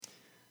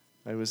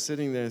I was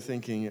sitting there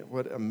thinking,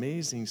 what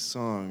amazing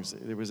songs.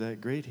 There was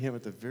that great hymn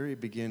at the very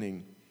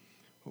beginning.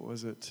 What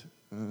was it?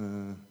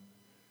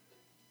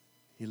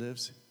 He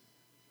lives?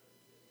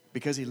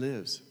 Because he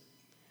lives.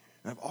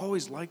 And I've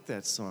always liked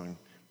that song,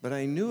 but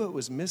I knew it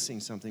was missing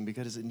something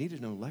because it needed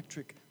an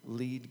electric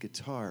lead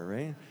guitar,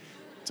 right?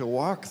 To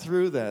walk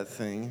through that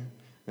thing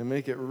and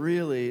make it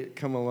really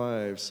come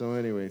alive. So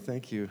anyway,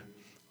 thank you,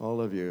 all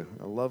of you.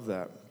 I love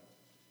that.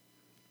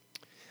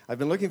 I've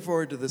been looking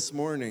forward to this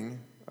morning.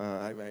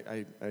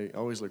 I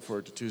always look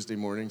forward to Tuesday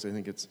mornings. I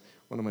think it's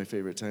one of my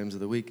favorite times of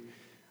the week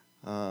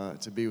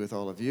to be with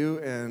all of you.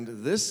 And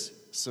this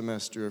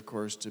semester, of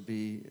course, to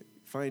be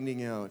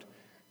finding out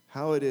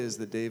how it is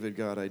that David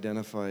got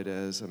identified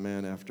as a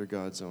man after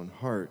God's own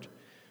heart.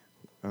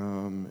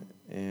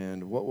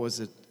 And what was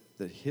it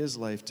that his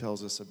life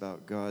tells us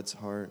about God's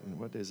heart, and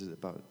what is it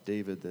about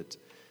David that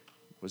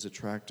was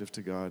attractive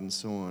to God, and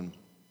so on.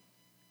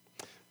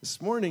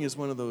 This morning is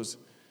one of those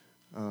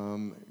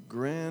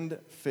grand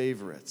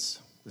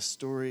favorites, the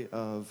story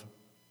of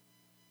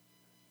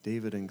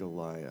David and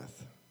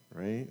Goliath,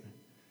 right?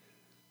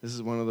 This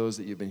is one of those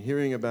that you've been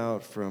hearing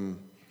about from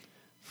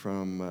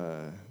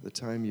the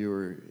time you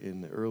were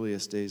in the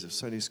earliest days of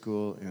Sunday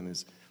school, and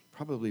has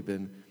probably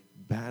been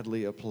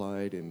badly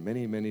applied in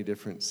many, many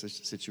different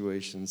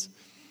situations.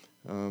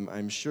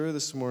 I'm sure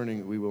this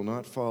morning we will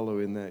not follow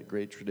in that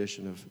great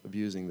tradition of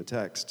abusing the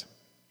text.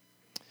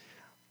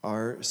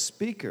 Our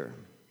speaker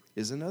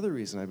is another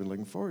reason I've been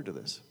looking forward to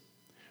this.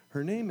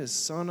 Her name is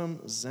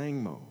Sonam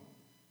Zangmo.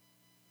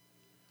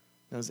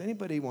 Now, does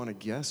anybody want to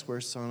guess where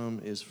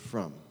Sonam is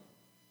from?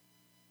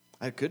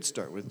 I could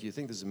start with, do you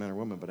think this is a man or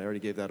woman? But I already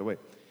gave that away.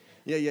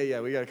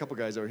 Yeah. We got a couple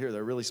guys over here that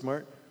are really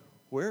smart.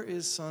 Where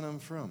is Sonam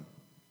from?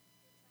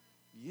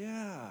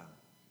 Yeah.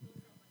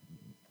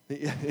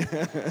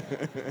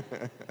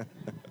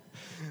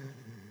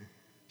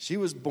 She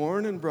was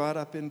born and brought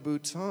up in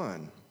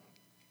Bhutan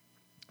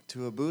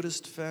to a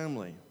Buddhist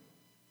family.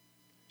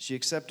 She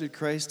accepted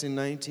Christ in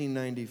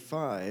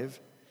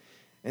 1995,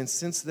 and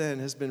since then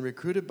has been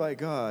recruited by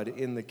God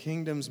in the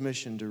kingdom's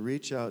mission to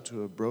reach out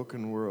to a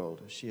broken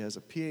world. She has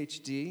a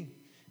PhD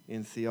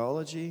in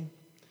theology.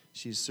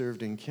 She's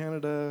served in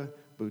Canada,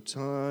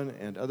 Bhutan,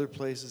 and other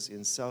places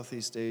in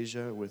Southeast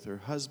Asia with her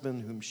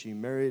husband, whom she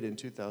married in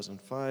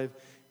 2005.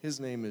 His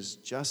name is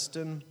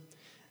Justin,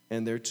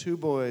 and their two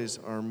boys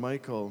are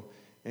Michael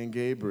and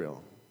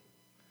Gabriel.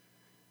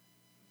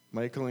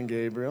 Michael and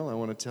Gabriel, I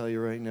want to tell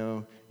you right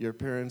now, your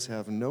parents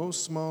have no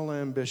small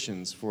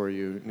ambitions for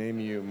you,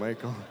 naming you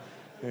Michael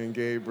and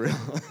Gabriel.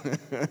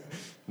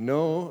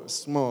 No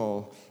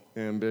small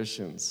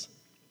ambitions.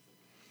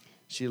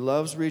 She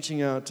loves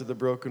reaching out to the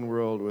broken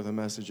world with a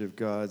message of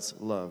God's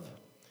love.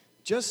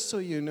 Just so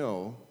you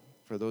know,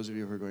 for those of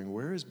you who are going,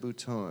 where is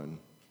Bhutan?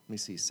 Let me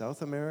see,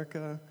 South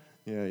America?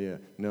 Yeah,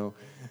 no.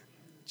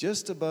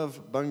 Just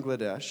above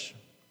Bangladesh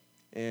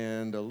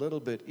and a little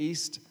bit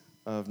east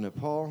of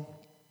Nepal,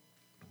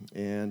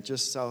 and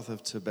just south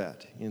of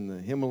Tibet in the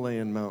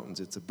Himalayan mountains.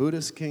 It's a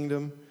Buddhist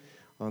kingdom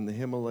on the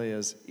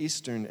Himalayas'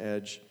 eastern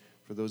edge.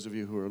 For those of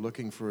you who are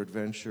looking for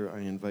adventure, I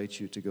invite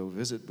you to go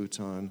visit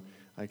Bhutan.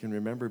 I can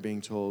remember being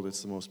told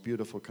it's the most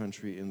beautiful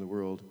country in the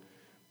world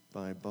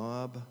by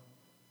Bob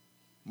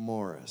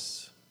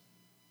Morris,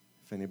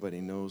 if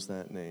anybody knows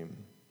that name.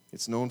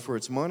 It's known for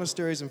its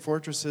monasteries and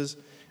fortresses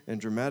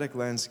and dramatic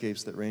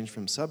landscapes that range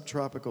from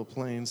subtropical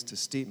plains to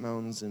steep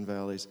mountains and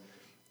valleys.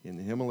 In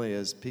the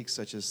Himalayas, peaks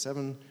such as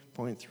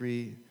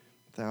 7.3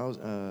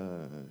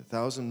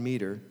 thousand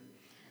meter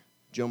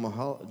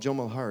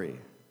Jomalhari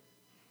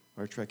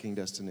are trekking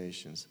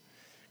destinations.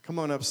 Come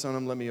on up,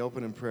 Sonam. Let me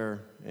open in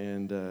prayer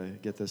and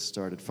get this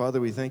started. Father,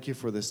 we thank you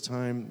for this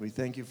time. We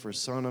thank you for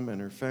Sonam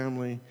and her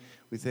family.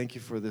 We thank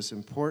you for this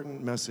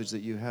important message that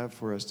you have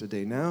for us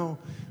today. Now,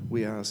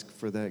 we ask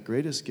for that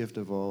greatest gift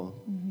of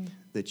all,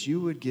 that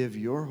you would give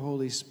your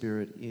Holy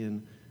Spirit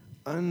in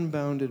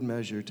unbounded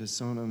measure to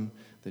Sonam,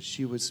 that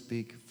she would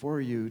speak for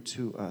you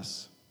to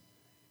us,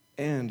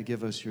 and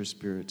give us your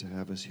Spirit to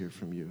have us hear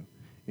from you.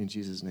 In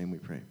Jesus' name we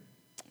pray.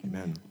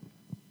 Amen.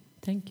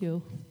 Thank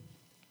you.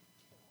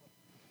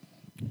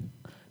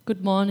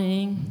 Good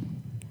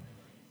morning.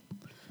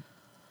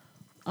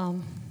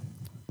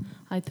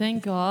 I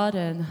thank God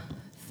and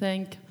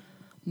thank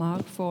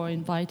Mark for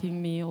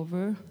inviting me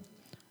over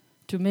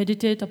to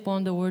meditate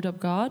upon the Word of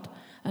God.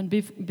 And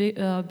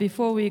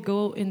before we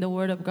go in the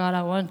Word of God,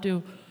 I want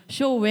to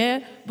show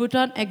where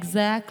Bhutan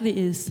exactly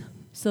is.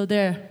 So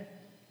there,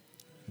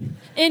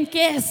 in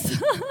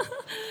case,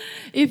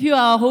 if you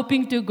are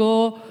hoping to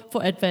go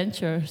for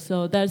adventure.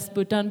 So that's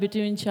Bhutan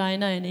between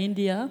China and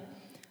India.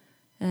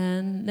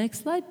 And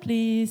next slide,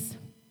 please.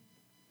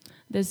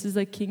 This is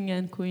the king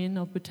and queen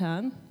of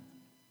Bhutan.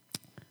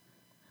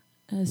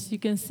 As you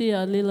can see,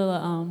 a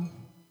little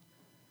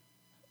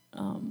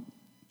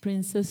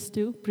princess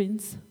too,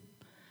 prince.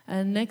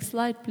 And next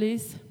slide,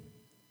 please.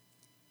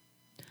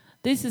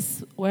 This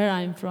is where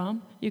I'm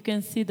from. You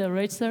can see the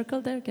red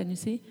circle there. Can you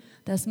see?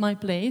 That's my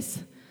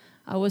place.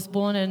 I was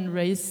born and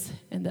raised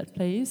in that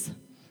place.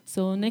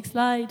 So next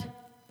slide.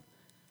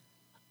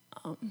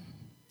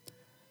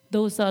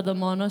 Those are the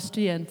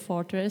monastery and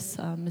fortress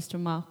Mr.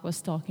 Mark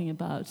was talking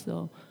about.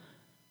 So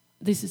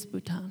this is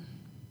Bhutan.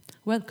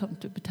 Welcome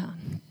to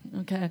Bhutan.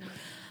 Okay.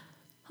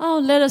 Oh,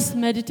 let us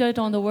meditate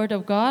on the Word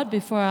of God.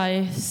 Before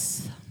I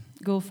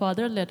go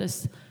further, let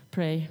us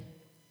pray.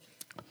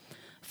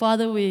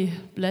 Father, we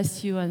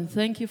bless you and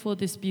thank you for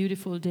this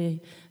beautiful day.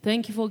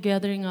 Thank you for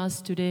gathering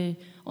us today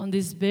on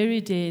this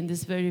very day in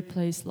this very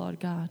place, Lord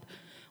God.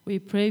 We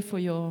pray for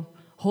your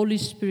Holy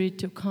Spirit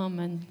to come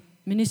and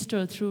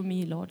minister through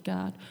me, Lord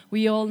God.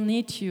 We all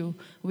need you.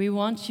 We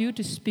want you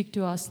to speak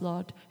to us,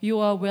 Lord. You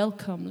are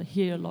welcome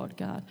here, Lord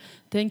God.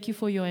 Thank you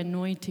for your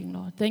anointing,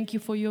 Lord. Thank you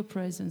for your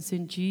presence.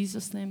 In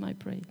Jesus' name I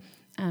pray.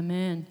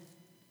 Amen.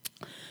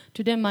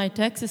 Today my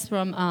text is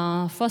from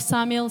 1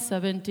 Samuel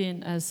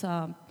 17. As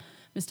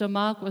Mr.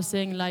 Mark was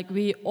saying, like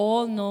we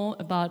all know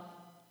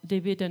about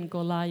David and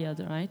Goliath,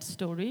 right,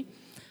 story.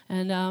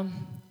 And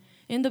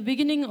in the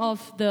beginning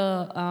of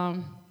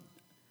the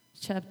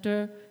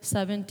chapter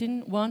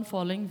 17, one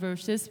following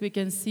verses, we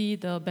can see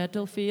the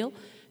battlefield.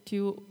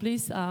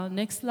 Please,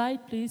 next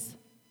slide, please.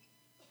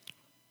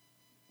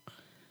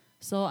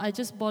 So I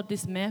just bought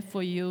this map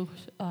for you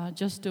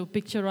just to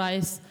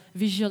picturize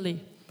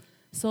visually.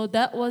 So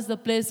that was the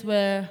place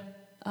where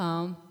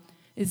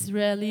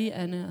Israeli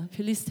and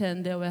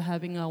Philistine, they were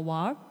having a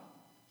war.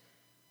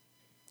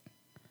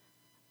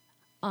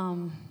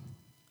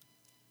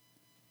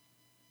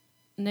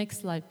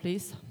 Next slide,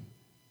 please.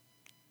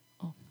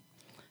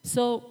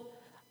 So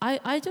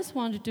I just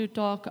wanted to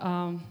talk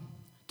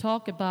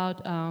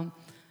about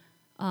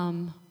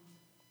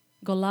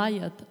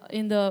Goliath.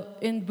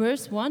 In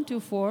verse 1 to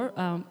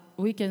 4,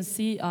 we can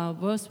see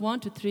verse 1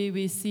 to 3,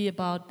 we see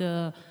about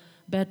the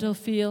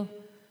battlefield,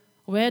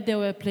 where they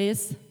were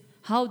placed,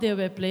 how they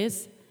were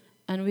placed,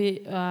 and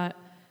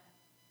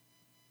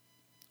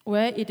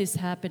where it is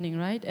happening,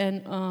 right?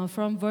 And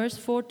from verse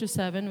 4 to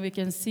 7, we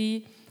can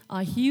see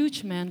a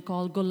huge man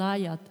called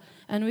Goliath.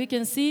 And we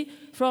can see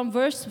from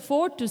verse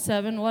 4 to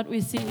 7, what we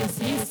see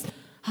is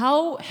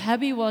how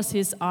heavy was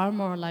his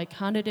armor, like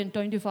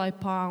 125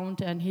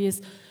 pounds, and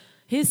his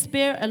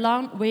spear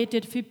alone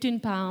weighted 15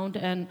 pounds,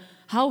 and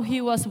how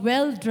he was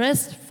well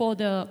dressed for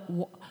the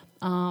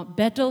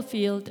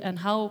battlefield, and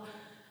how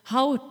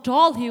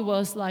tall he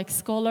was. Like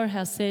scholar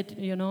has said,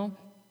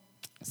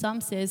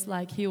 some says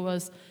like he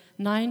was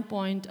 9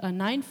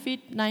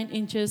 feet 9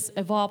 inches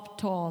above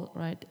tall,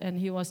 right? And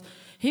he was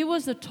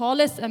the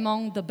tallest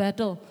among the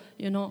battle,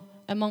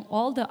 among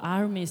all the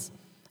armies.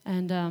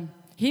 And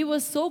he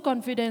was so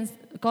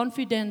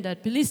confident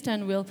that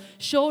Philistine will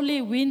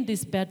surely win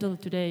this battle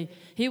today.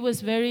 He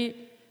was very,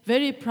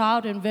 very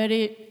proud and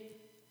very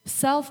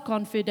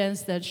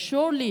self-confident that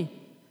surely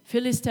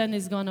Philistine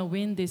is going to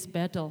win this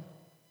battle.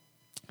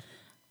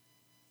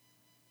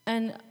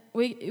 And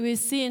we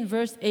see in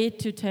verse 8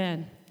 to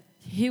 10,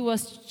 he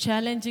was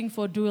challenging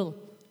for duel,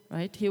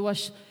 right? He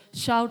was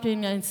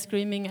shouting and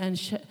screaming and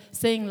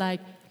saying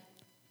like,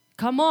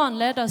 come on,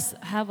 let us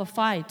have a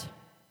fight.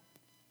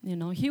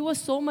 He was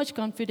so much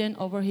confident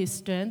over his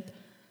strength.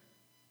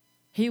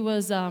 He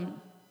was, and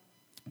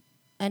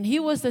he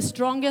was the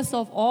strongest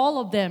of all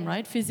of them,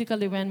 right?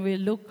 Physically, when we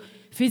look,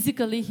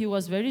 physically, he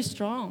was very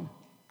strong.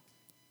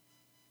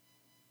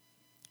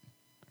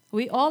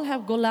 We all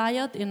have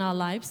Goliath in our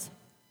lives.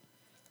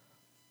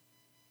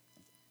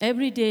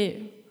 Every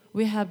day,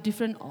 we have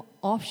different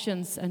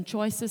options and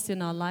choices in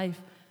our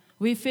life.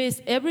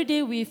 Every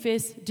day we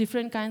face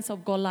different kinds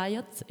of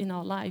Goliaths in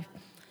our life.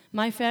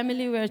 My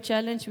family were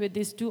challenged with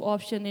these two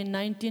options in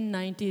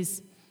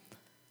 1990s.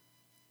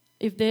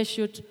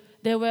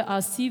 There were a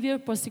severe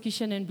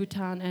persecution in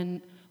Bhutan,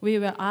 and we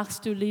were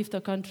asked to leave the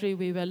country.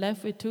 We were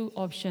left with two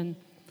options,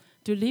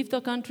 to leave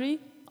the country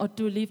or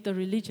to leave the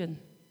religion.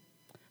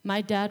 My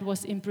dad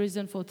was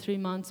imprisoned for 3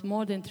 months,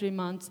 more than 3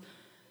 months.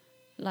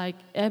 Like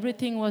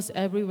everything was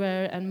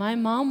everywhere, and my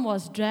mom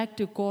was dragged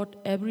to court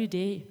every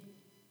day.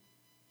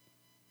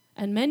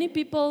 And many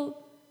people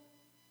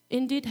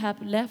indeed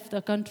have left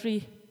the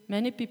country.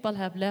 Many people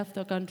have left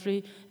the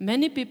country.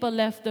 Many people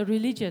left the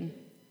religion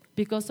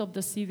because of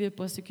the severe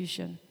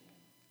persecution.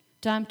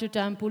 Time to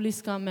time,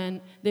 police come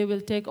and they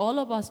will take all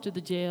of us to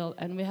the jail,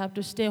 and we have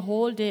to stay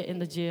whole day in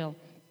the jail.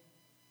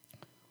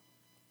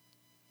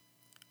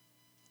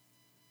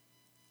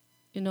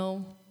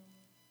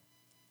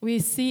 We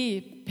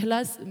see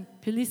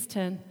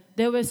Philistine,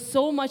 they were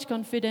so much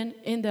confident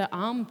in their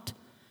armed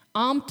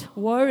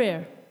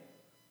warrior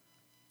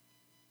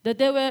that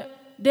they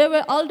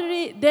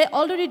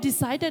already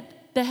decided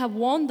they have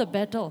won the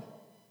battle,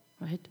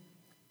 right?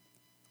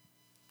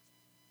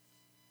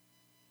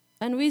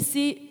 And we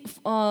see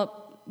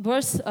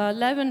verse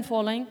 11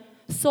 following,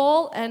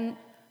 Saul and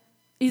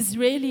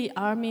Israeli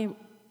army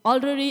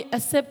already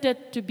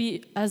accepted to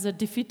be as a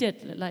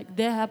defeated, like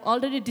they have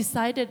already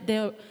decided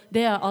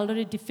they are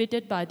already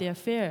defeated by their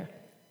fear.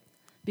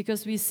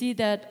 Because we see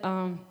that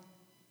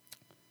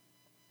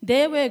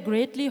they were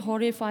greatly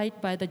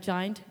horrified by the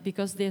giant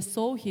because they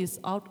saw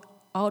his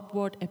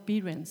outward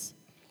appearance.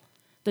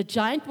 The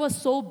giant was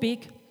so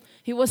big,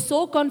 He was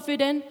so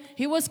confident.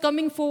 He was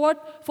coming forward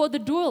for the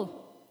duel.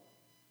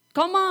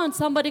 Come on,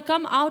 somebody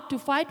come out to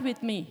fight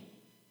with me.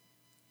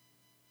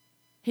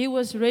 He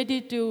was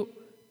ready to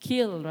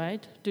kill,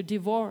 right? To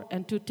devour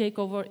and to take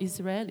over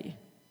Israel.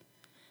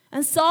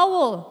 And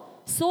Saul,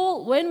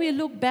 when we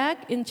look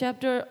back in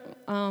chapter,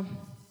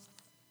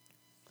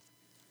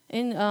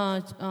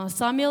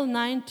 Samuel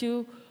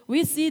 9:2,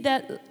 we see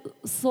that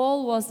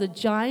Saul was a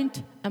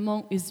giant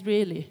among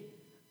Israeli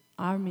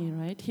army,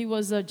 right? He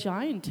was a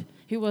giant.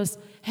 He was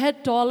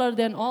head taller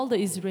than all the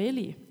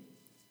Israeli.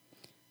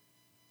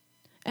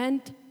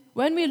 And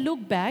when we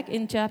look back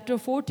in chapter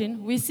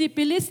 14, we see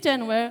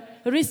Philistines were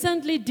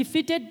recently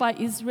defeated by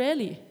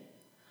Israeli.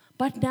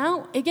 But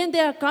now, again, they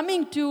are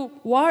coming to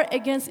war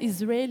against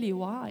Israeli.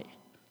 Why?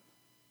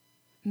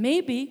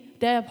 Maybe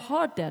they have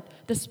heard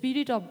that the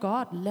Spirit of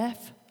God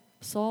left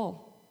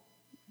Saul.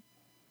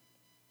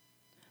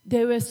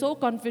 They were so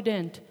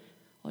confident.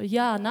 Oh,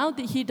 yeah, now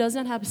he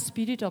doesn't have the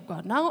Spirit of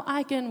God. Now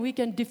we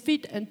can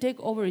defeat and take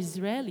over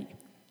Israeli.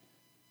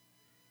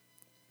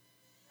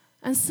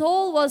 And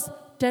Saul was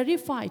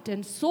terrified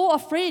and so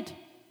afraid.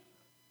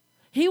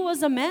 He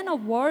was a man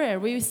of warrior.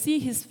 We see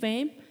his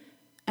fame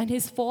and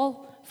his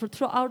fall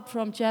throughout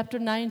from chapter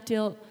 9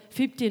 till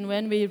 15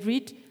 when we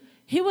read.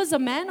 He was a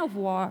man of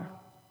war.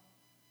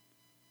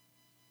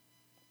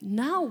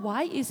 Now,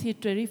 why is he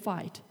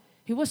terrified?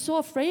 He was so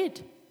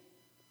afraid.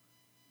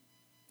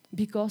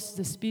 Because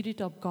the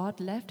Spirit of God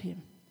left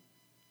him.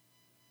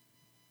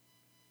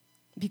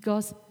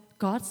 Because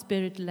God's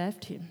Spirit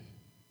left him.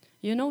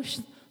 You know,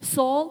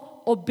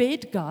 Saul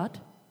obeyed God,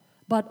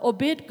 but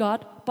obeyed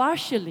God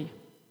partially.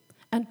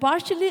 And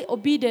partially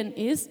obedient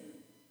is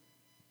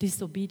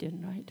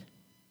disobedient, right?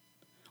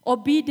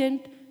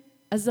 Obedient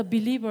as a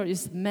believer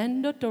is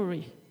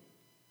mandatory.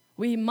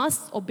 We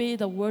must obey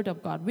the word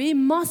of God. We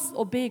must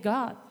obey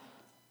God.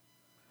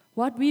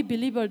 What we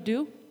believers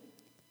do,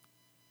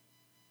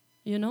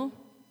 you know,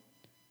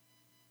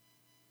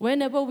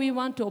 whenever we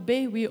want to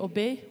obey, we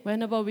obey.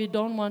 Whenever we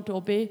don't want to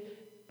obey,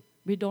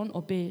 we don't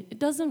obey. It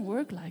doesn't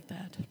work like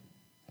that.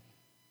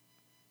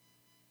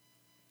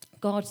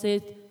 God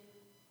says,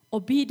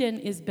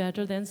 obedience is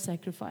better than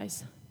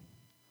sacrifice.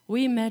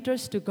 We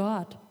matters to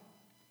God.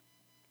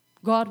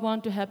 God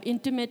wants to have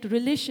intimate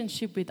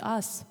relationship with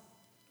us.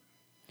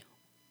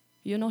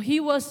 You know,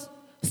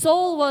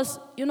 Saul was,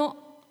 you know,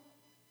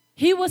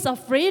 he was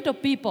afraid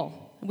of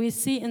people. We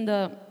see in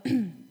the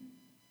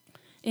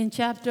in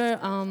chapter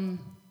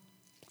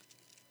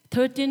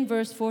 13,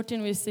 verse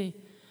 14, we see,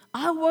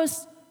 I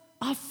was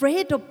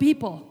afraid of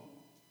people.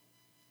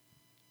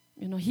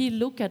 You know, he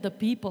looked at the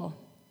people.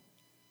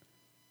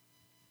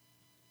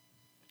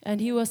 And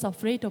he was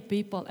afraid of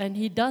people. And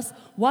he does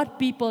what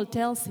people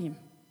tells him.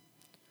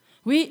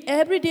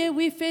 Every day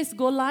we face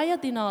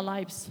Goliath in our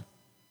lives.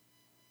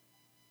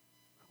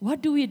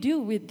 What do we do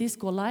with this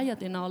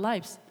Goliath in our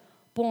lives?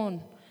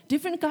 Porn.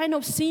 Different kind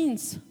of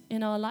sins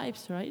in our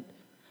lives, right?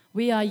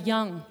 We are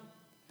young.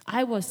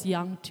 I was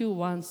young too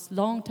once,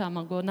 long time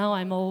ago. Now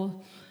I'm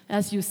old,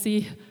 as you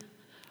see.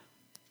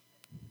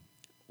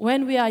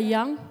 When we are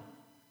young,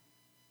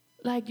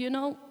 like, you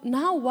know,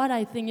 now what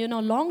I think, you know,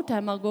 long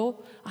time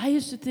ago, I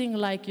used to think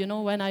like, you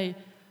know, when I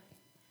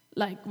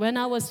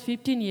was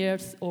 15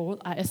 years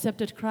old, I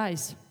accepted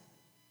Christ.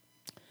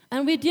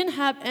 And we didn't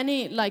have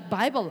any, like,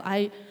 Bible.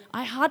 I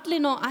hardly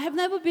know. I have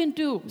never been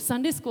to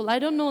Sunday school. I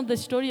don't know the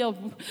story of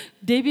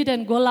David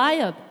and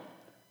Goliath.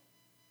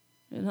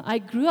 You know, I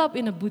grew up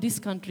in a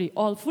Buddhist country,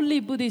 all fully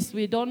Buddhist.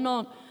 We don't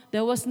know.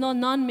 There was no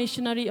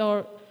non-missionary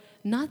or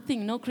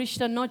nothing, no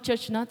Christian, no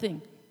church,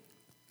 nothing.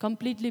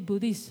 Completely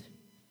Buddhist.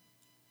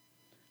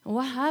 And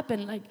what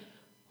happened? Like,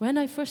 when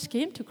I first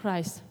came to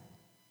Christ,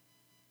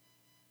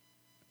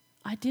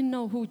 I didn't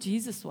know who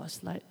Jesus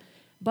was like.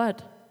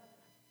 But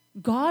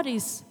God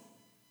is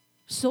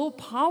so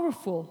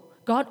powerful.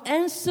 God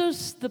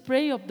answers the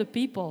prayer of the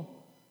people.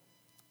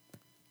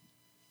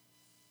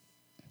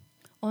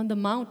 On the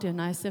mountain,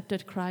 I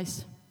accepted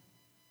Christ.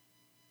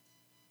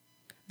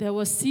 There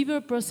was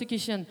severe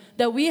persecution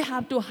that we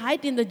have to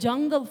hide in the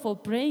jungle for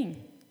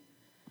praying.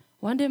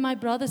 One day my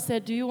brother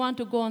said, do you want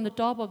to go on the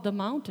top of the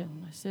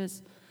mountain? I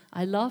says,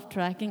 I love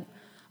trekking.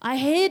 I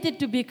hated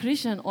to be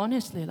Christian,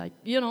 honestly. Like,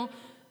 you know,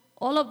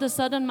 all of a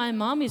sudden my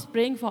mom is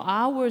praying for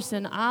hours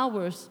and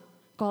hours,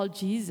 called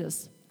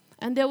Jesus.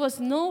 And there was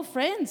no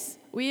friends.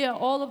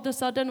 All of a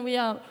sudden we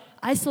are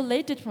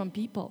isolated from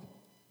people.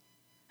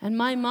 And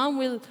my mom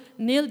will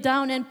kneel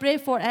down and pray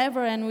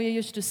forever, and we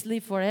used to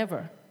sleep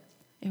forever.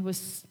 It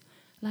was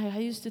like, I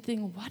used to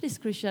think, what is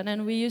Christian?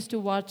 And we used to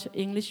watch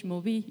English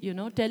movie, you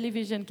know.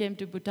 Television came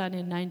to Bhutan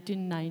in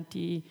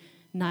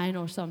 1999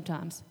 or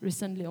sometimes,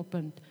 recently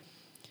opened.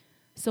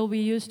 So we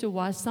used to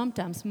watch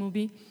sometimes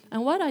movie.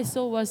 And what I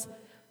saw was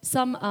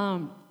some,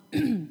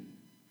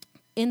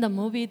 in the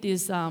movie,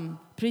 this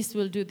priest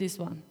will do this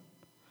one.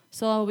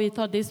 So we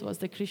thought this was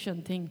the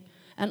Christian thing.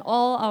 And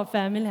all our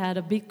family had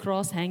a big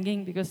cross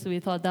hanging because we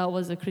thought that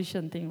was a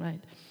Christian thing,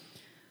 right?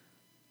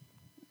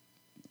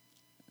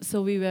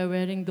 So we were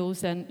wearing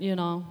those and, you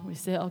know, we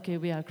say, okay,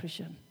 we are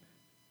Christian.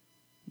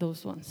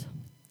 those ones.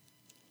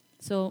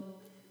 So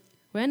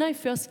when I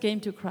first came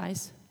to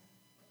Christ,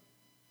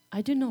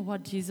 I didn't know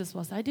what Jesus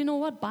was. I didn't know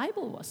what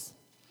Bible was.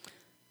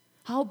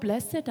 How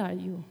blessed are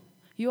you?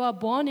 You are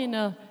born in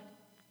a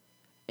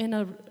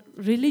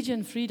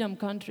religion freedom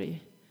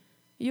country.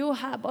 You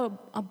have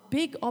a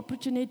big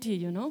opportunity,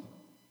 you know.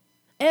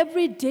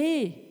 Every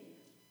day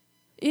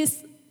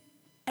is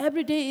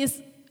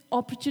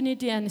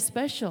opportunity and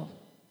special.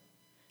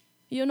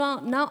 You know,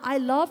 now I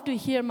love to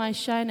hear my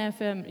Shine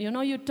FM. You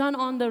know, you turn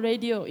on the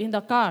radio in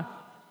the car.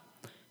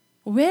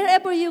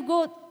 Wherever you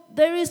go,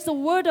 there is the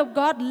word of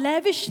God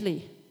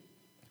lavishly.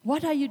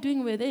 What are you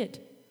doing with it?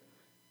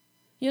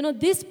 You know,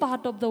 this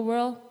part of the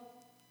world,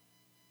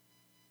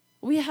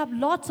 we have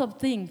lots of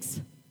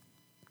things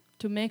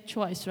to make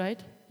choice,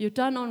 right? You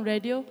turn on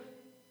radio,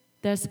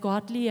 there's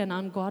godly and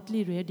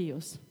ungodly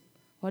radios.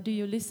 What do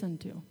you listen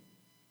to?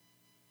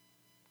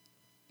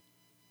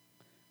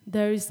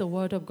 There is the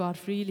word of God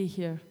freely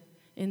here.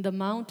 In the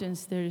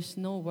mountains, there is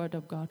no word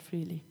of God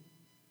freely.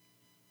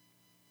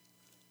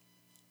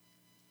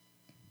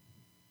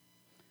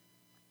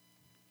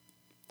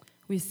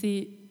 We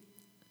see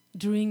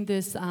during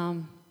this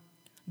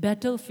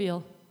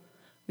battlefield,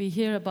 we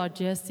hear about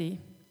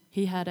Jesse.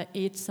 He had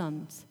 8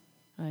 sons,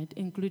 right,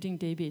 including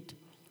David.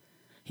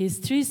 His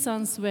 3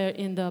 sons were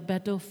in the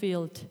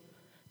battlefield,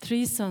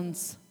 3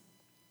 sons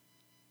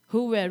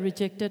who were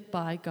rejected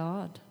by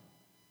God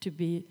to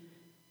be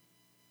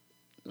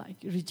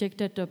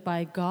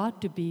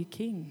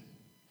king.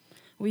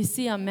 We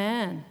see a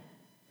man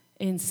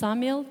in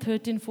Samuel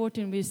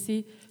 13:14. We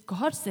see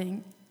God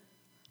saying,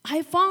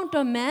 I found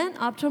a man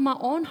after my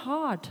own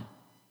heart.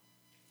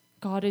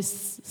 God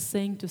is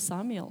saying to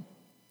Samuel,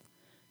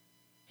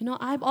 you know,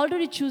 I've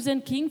already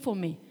chosen king for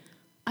me.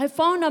 I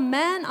found a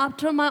man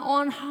after my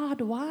own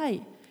heart.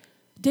 Why?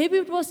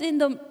 David was in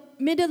the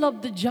middle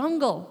of the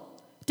jungle,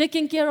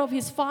 taking care of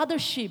his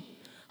father's sheep.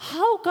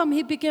 How come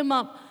he became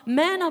a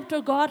man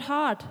after God's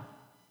heart?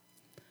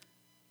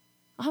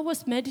 I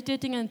was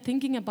meditating and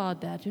thinking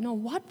about that. You know,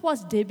 what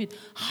was David?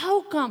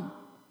 How come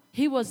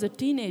he was a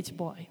teenage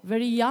boy,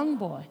 very young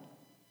boy,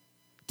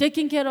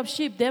 taking care of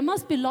sheep? There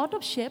must be a lot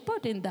of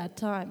shepherds in that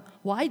time.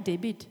 Why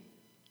David?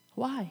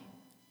 Why?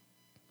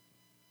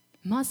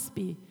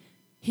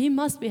 He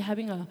must be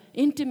having an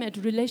intimate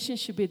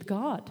relationship with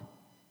God.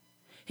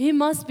 He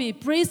must be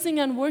praising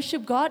and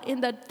worship God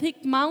in that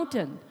thick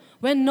mountain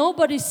when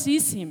nobody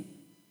sees him.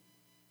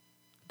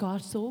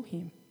 God saw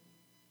him,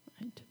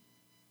 right?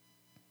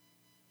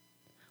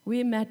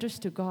 We matters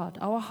to God.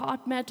 Our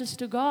heart matters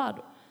to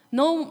God.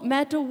 No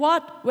matter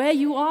what, where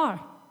you are.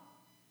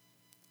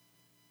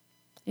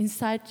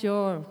 Inside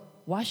your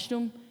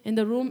washroom, in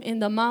the room, in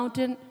the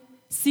mountain,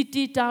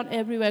 city, town,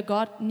 everywhere,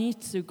 God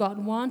needs you.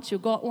 God wants you.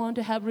 God wants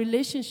to have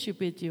relationship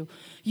with you.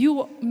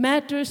 You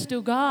matters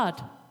to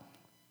God.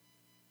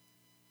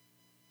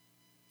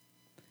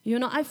 You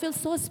know, I feel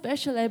so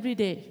special every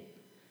day.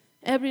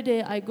 Every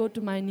day I go to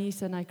my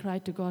knees and I cry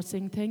to God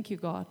saying, thank you,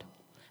 God.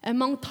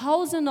 Among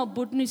thousands of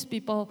Buddhist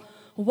people,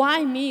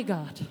 why me,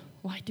 God?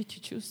 Why did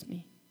you choose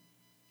me?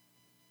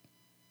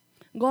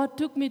 God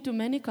took me to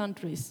many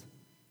countries.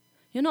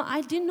 You know,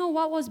 I didn't know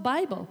what was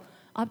Bible.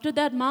 After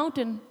that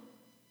mountain,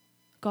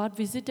 God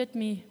visited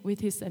me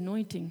with His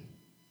anointing.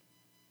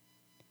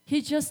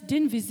 He just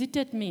didn't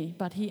visit me,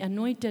 but He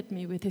anointed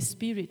me with His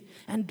Spirit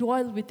and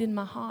dwelled within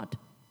my heart.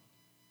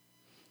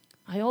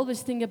 I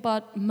always think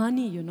about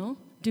money, you know,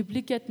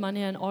 duplicate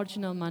money and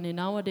original money.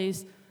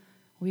 Nowadays,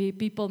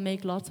 people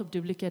make lots of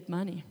duplicate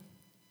money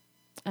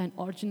and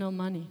original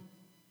money.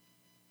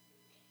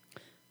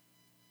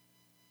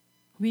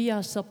 We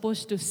are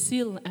supposed to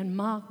seal and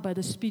mark by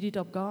the Spirit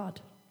of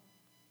God.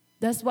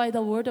 That's why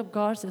the Word of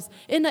God says,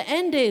 in the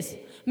end days,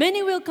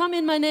 many will come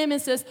in my name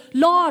and says,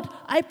 Lord,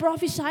 I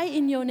prophesy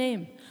in your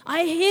name.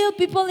 I heal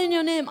people in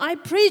your name. I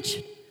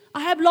preach.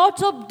 I have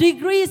lots of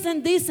degrees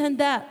and this and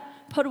that.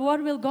 But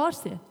what will God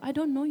say? I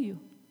don't know you.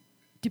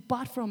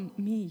 Depart from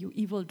me, you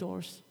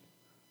evildoers.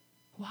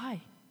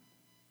 Why?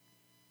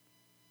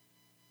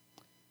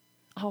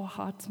 Our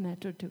hearts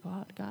matter to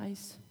God,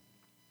 guys.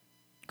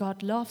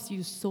 God loves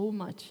you so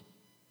much.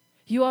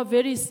 You are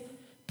very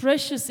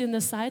precious in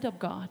the sight of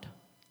God.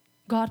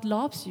 God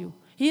loves you.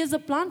 He has a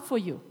plan for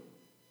you.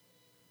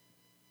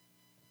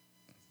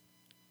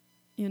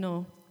 You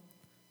know.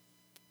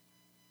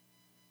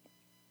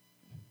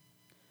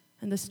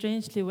 And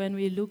strangely, when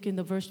we look in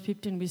the verse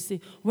 15, we see,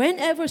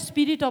 whenever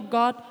Spirit of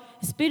God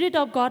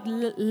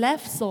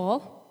left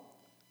Saul,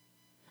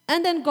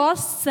 and then God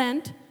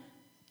sent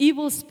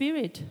evil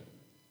spirit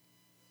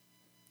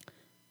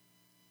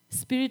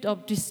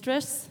of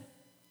distress,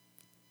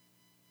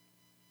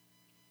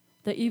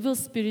 the evil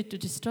spirit to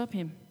disturb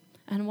him.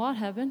 And what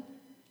happened?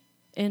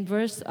 In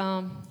verse,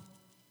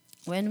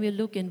 when we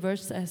look in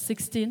verse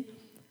 16,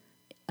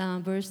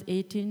 verse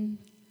 18,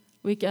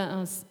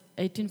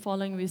 18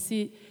 following, we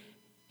see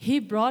he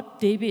brought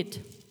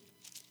David.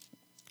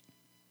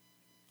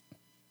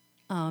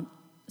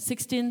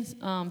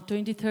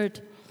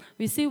 23rd,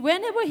 we see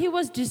whenever he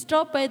was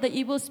disturbed by the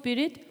evil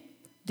spirit,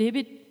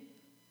 David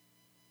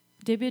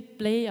David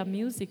play a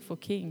music for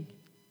king.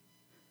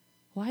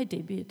 Why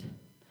David?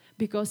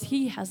 Because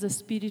he has the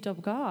Spirit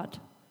of God.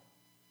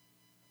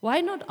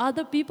 Why not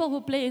other people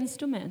who play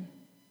instrument?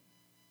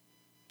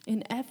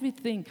 In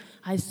everything.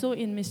 I saw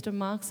in Mr.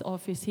 Mark's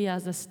office, he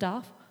has a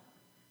staff,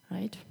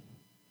 right?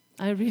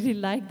 I really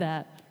like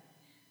that.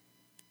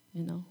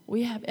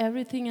 We have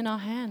everything in our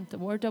hand, the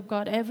Word of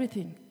God,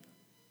 everything.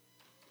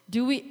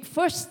 Do we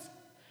first,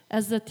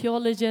 as the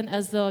theologian,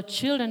 as the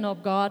children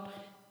of God,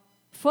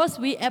 first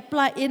we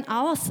apply in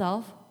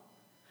ourselves.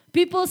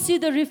 People see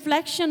the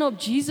reflection of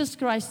Jesus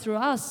Christ through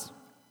us.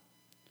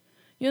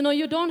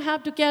 You don't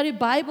have to carry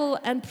Bible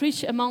and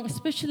preach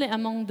especially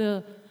among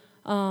the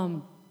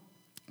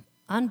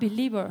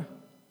unbeliever,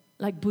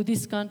 like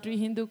Buddhist country,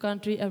 Hindu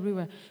country,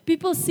 everywhere.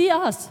 People see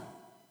us.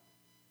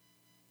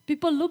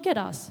 People look at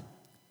us.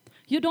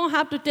 You don't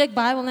have to take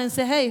Bible and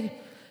say, hey,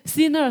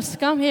 sinners,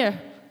 come here.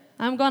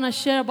 I'm going to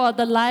share about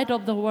the light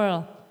of the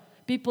world.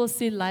 People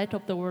see light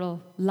of the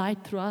world,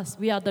 light through us.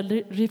 We are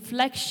the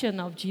reflection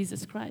of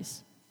Jesus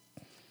Christ.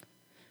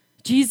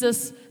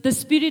 Jesus, the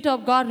Spirit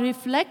of God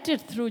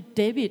reflected through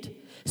David.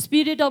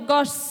 Spirit of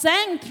God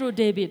sang through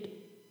David.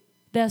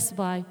 That's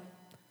why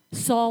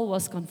Saul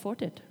was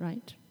comforted,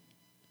 right?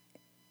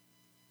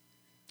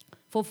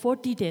 For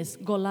 40 days,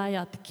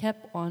 Goliath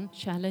kept on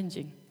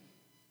challenging.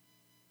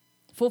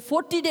 For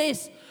 40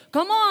 days,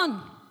 come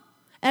on.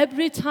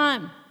 Every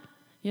time,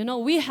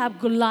 we have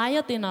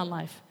Goliath in our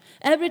life.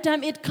 Every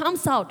time it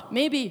comes out,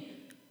 maybe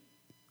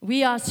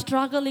we are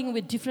struggling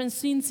with different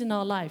sins in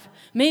our life.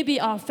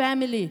 Maybe our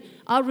family,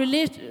 our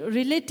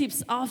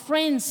relatives, our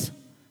friends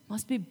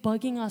must be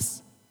bugging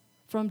us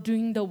from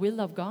doing the will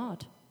of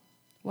God.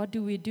 What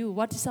do we do?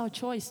 What is our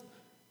choice?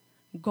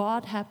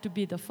 God have to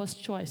be the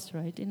first choice,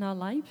 right, in our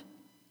life.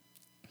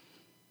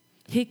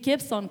 He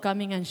keeps on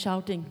coming and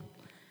shouting.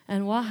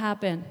 And what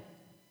happened?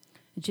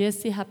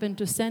 Jesse happened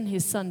to send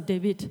his son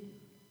David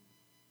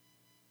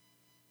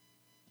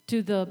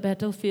to the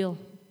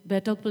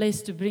battle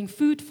place to bring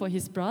food for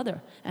his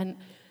brother and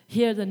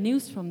hear the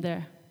news from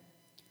there.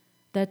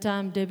 That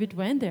time David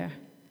went there.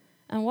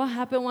 And what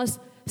happened was,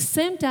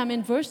 same time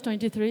in verse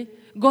 23,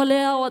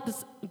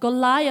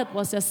 Goliath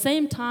was the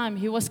same time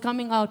he was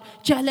coming out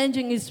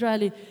challenging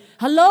Israel.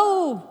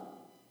 Hello,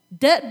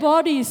 dead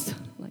bodies.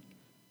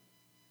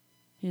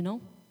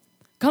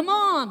 Come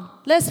on,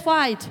 let's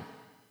fight.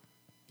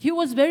 He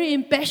was very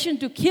impatient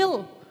to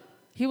kill.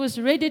 He was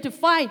ready to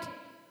fight.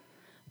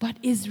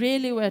 But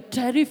Israelis were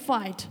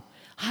terrified,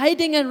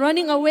 hiding and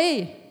running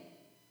away.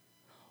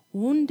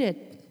 Wounded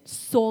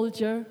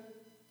soldier,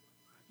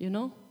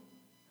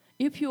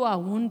 if you are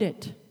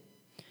wounded,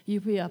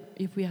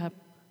 if we have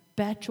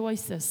bad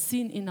choices,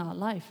 sin in our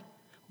life,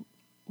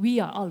 we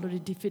are already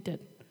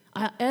defeated.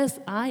 As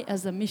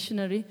a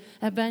missionary,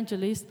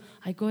 evangelist,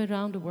 I go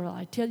around the world.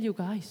 I tell you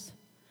guys,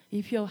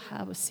 if you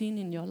have a sin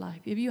in your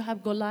life, if you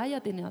have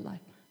Goliath in your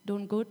life,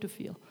 don't go to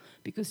field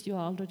because you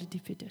are already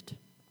defeated.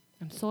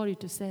 I'm sorry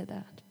to say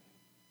that.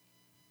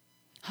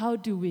 How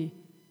do we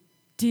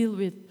deal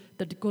with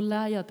the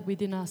Goliath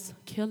within us?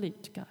 Kill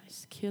it,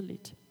 guys. Kill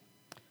it.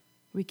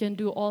 We can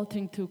do all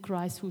things through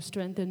Christ who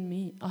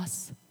strengthened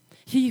us.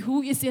 He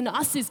who is in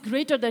us is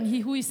greater than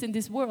he who is in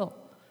this world.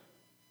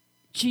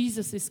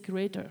 Jesus is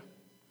greater.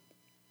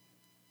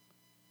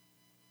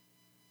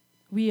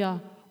 We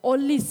are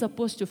only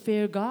supposed to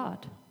fear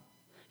God.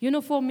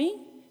 For me,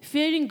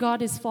 fearing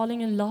God is falling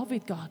in love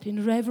with God,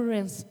 in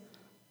reverence.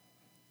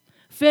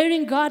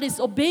 Fearing God is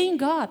obeying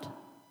God,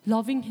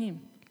 loving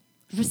Him,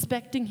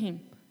 respecting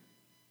Him,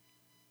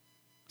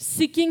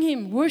 seeking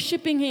Him,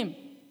 worshiping Him.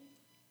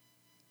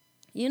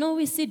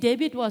 We see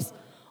David was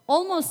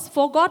almost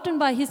forgotten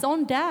by his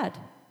own dad.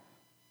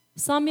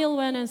 Samuel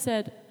went and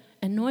said,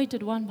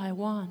 anointed one by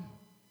one.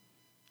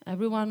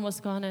 Everyone was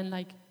gone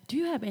and do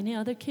you have any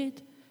other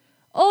kid?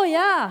 Oh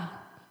yeah,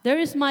 there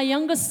is my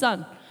youngest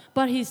son,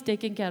 but he's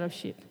taking care of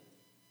sheep.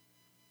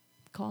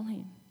 Call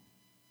him.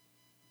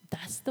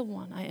 That's the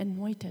one I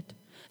anointed.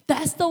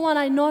 That's the one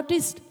I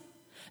noticed.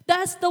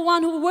 That's the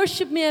one who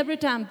worshiped me every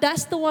time.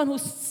 That's the one who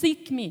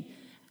seeked me.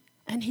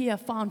 And he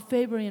have found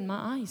favor in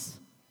my eyes.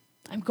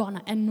 I'm going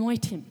to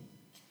anoint him.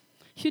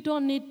 You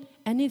don't need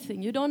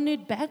anything. You don't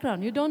need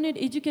background. You don't need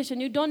education.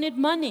 You don't need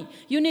money.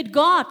 You need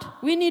God.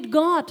 We need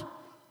God.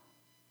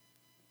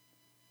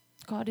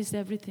 God is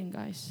everything,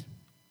 guys.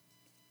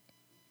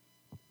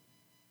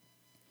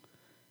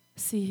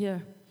 See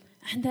here.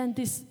 And then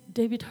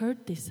David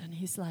heard this and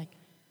he's like,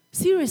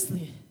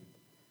 seriously?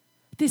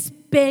 This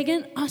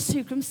pagan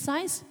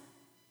uncircumcised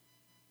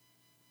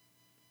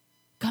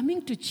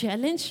coming to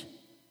challenge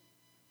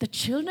the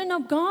children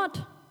of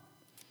God?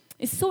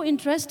 It's so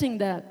interesting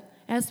that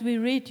as we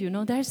read,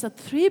 there's a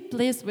 3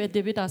 places where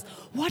David asks,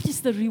 what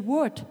is the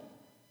reward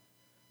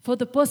for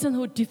the person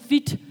who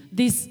defeat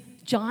this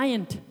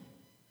giant?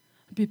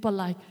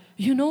 People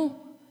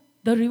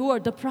the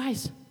reward, the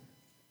price.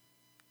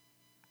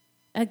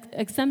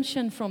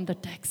 Exemption from the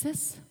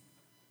taxes.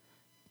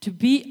 To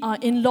be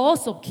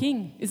in-laws of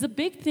king is a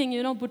big thing.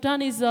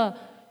 Bhutan is a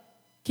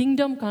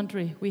kingdom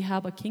country. We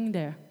have a king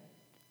there.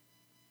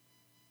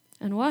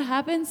 And what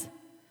happens?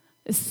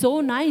 It's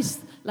so nice.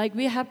 Like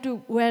we have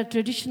to wear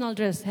traditional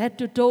dress, head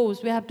to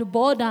toes. We have to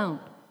bow down.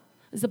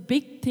 It's a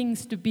big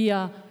things to be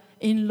a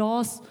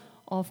in-laws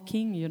of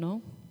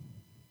king,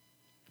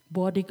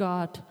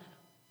 Bodyguard,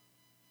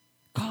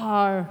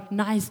 car,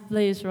 nice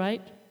place,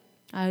 right?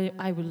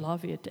 I would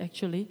love it,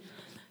 actually.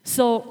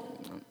 So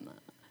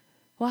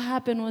what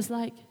happened was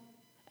like,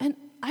 and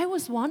I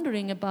was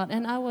wondering about,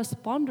 and I was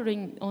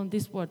pondering on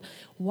this word,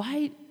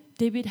 why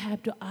David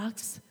had to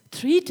ask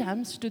 3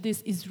 times to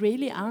this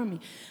Israeli army.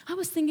 I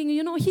was thinking,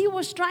 he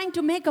was trying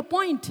to make a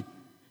point,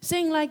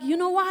 saying like, you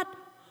know what?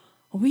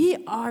 We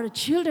are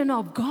children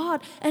of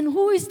God, and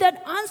who is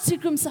that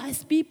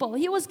uncircumcised people?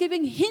 He was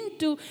giving hint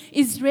to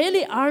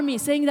Israeli army,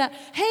 saying that,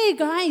 hey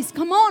guys,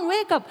 come on,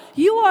 wake up.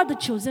 You are the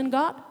chosen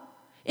God.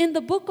 In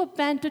the book of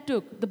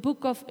Pentateuch,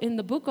 in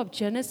the book of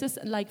Genesis,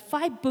 like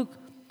 5 books,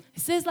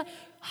 it says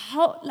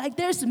like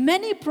there's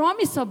many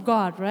promise of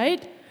God,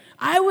 right?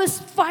 I will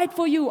fight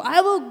for you.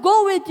 I will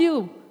go with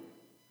you.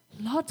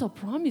 Lots of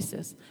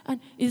promises. And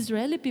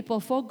Israeli people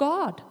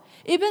forgot.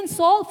 Even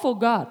Saul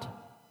forgot.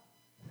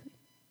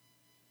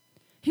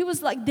 He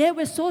was like, they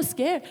were so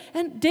scared.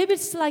 And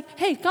David's like,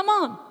 hey, come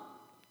on.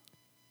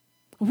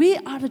 We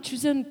are the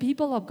chosen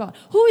people of God.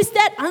 Who is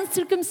that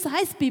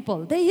uncircumcised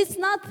people? There is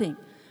nothing.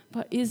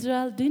 But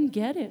Israel didn't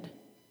get it.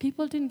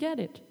 People didn't get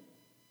it.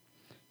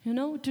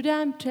 Today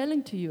I'm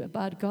telling to you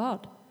about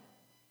God.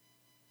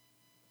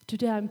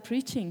 Today I'm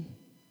preaching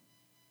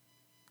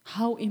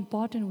how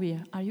important we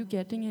are. Are you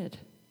getting it?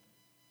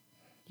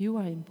 You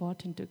are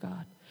important to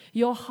God.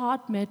 Your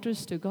heart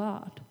matters to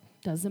God.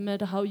 Doesn't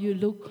matter how you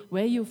look,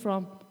 where you're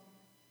from.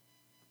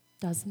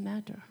 Doesn't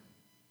matter.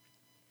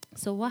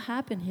 So what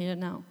happened here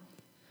now?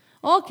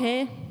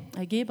 Okay,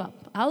 I gave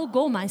up. I'll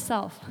go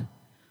myself.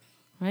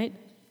 Right?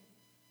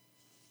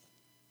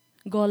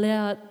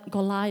 Goliath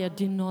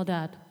didn't know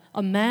that.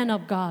 A man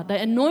of God, the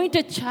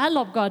anointed child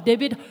of God,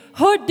 David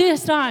heard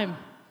this time.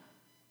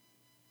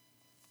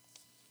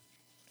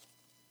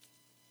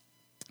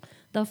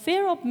 The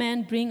fear of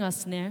man brings a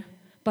snare,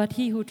 but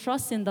he who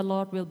trusts in the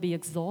Lord will be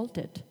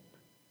exalted.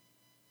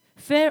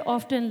 Fear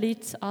often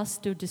leads us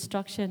to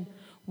destruction.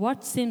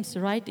 What seems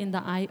right in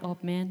the eye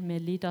of man may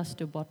lead us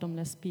to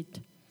bottomless pit.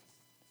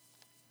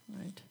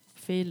 Right?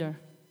 Failure.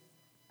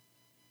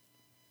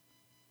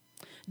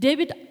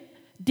 David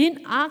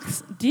didn't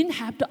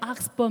have to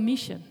ask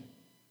permission.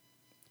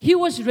 He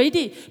was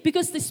ready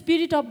because the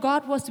Spirit of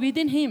God was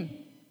within him.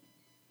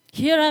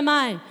 Here am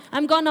I.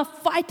 I'm going to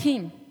fight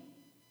him.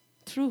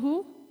 Through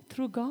who?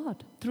 Through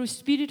God. Through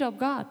Spirit of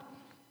God.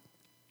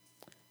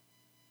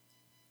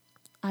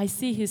 I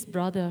see his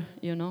brother,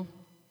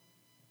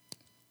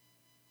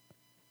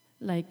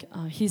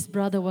 his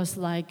brother was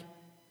like,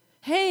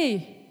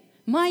 hey,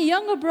 my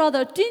younger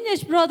brother,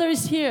 teenage brother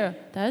is here.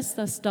 That's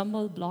the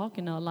stumble block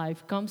in our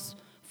life. Comes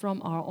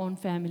from our own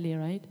family,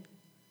 right?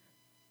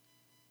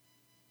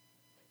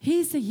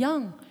 He's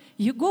young.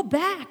 You go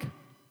back.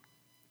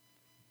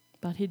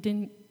 But he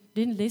didn't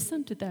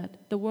listen to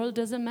that. The world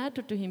doesn't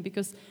matter to him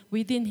because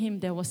within him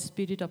there was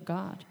Spirit of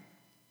God.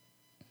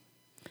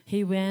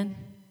 He went,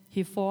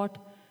 he fought,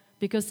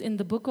 because in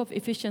the book of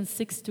Ephesians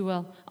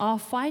 6:12, our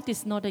fight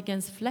is not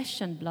against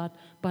flesh and blood,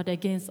 but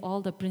against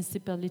all the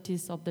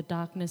principalities of the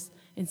darkness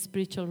in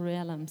spiritual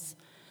realms.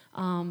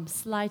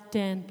 Slide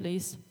 10,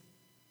 please.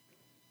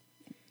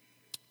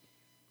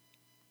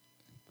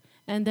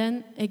 And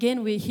then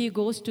again, he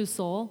goes to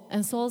Saul,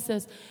 and Saul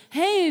says,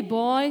 hey,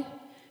 boy,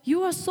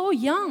 you are so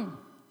young.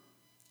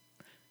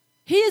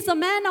 He is a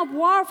man of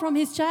war from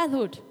his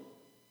childhood.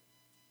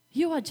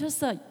 You are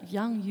just a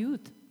young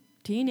youth,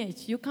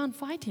 teenage. You can't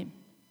fight him.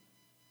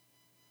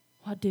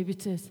 What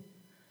David says,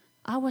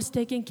 I was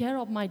taking care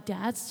of my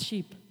dad's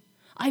sheep.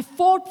 I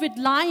fought with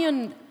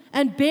lion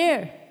and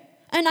bear,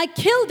 and I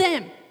killed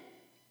them.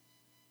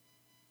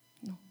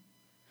 No.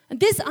 And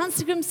this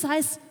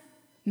uncircumcised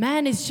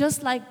man is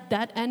just like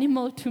that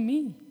animal to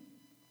me.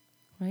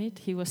 Right?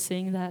 He was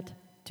saying that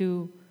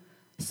to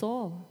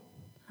Saul.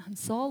 And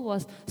Saul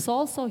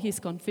saw his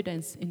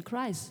confidence in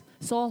Christ.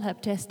 Saul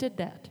had tested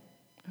that.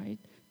 Right?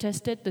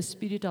 Tested the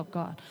Spirit of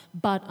God.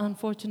 But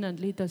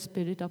unfortunately, the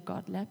Spirit of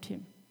God left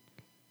him.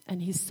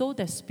 And he saw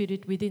the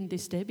Spirit within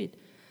this David.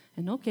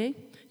 And okay,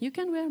 you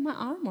can wear my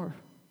armor.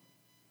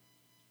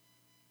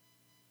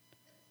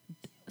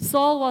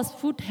 Saul was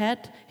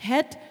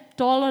head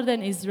taller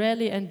than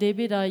Israeli, and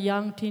David a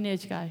young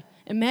teenage guy.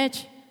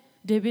 Imagine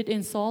David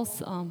in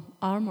Saul's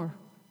armor.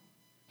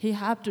 He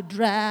had to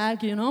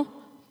drag, And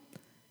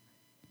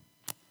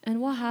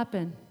what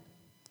happened?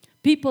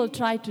 People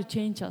try to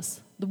change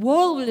us. The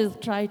world will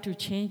try to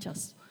change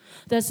us.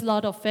 There's a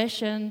lot of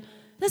fashion.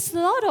 There's a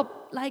lot of,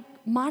 like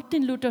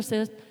Martin Luther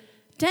says,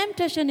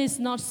 temptation is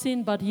not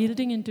sin, but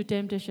yielding into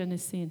temptation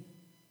is sin.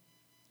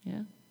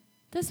 Yeah?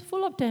 That's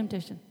full of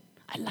temptation.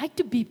 I like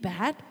to be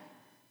bad.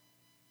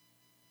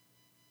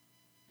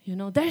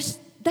 There's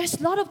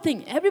a lot of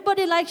things.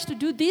 Everybody likes to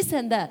do this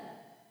and that.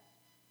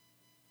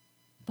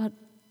 But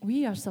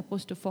we are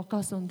supposed to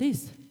focus on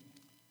this.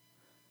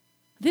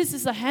 This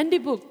is a handy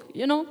book,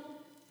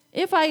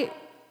 If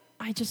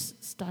I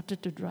just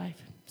started to drive.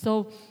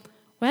 So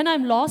when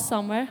I'm lost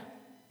somewhere,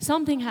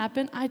 something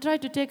happened, I try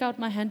to take out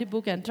my handy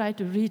book and try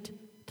to read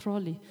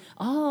thoroughly.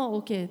 Oh,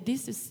 okay,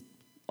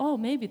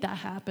 maybe that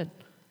happened.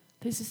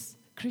 This is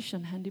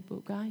Christian handy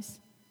book, guys.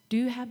 Do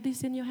you have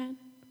this in your hand?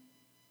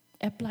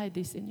 Apply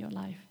this in your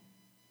life.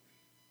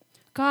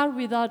 Car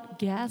without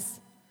gas.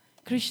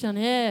 Christian,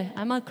 hey,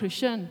 I'm a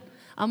Christian.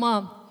 I'm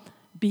a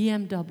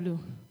BMW.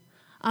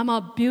 I'm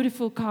a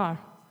beautiful car.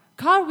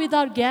 Car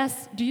without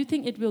gas, do you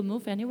think it will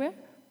move anywhere?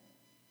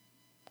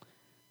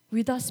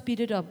 Without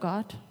Spirit of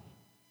God,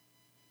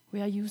 we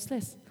are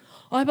useless.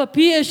 I have a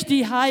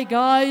PhD. Hi,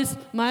 guys.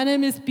 My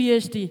name is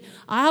PhD.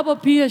 I have a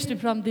PhD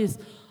from this.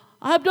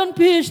 I have done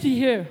PhD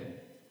here.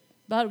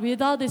 But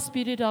without the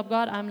Spirit of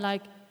God, I'm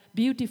like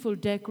beautiful,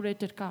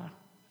 decorated car.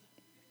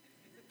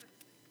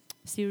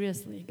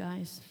 Seriously,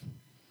 guys.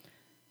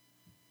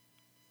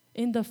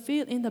 In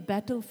the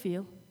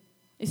battlefield,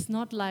 it's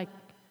not like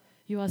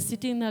you are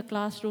sitting in a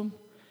classroom,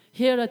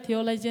 here a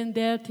theologian,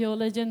 there a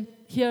theologian,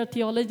 here a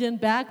theologian,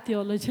 back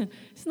theologian.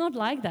 It's not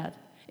like that.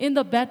 In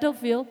the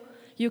battlefield,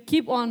 you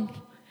keep on,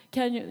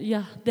 there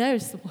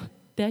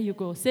you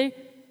go. See,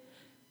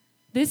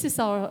 this is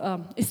our,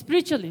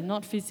 spiritually,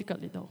 not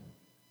physically though.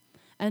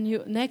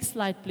 And next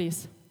slide,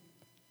 please.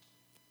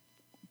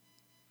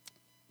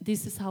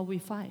 This is how we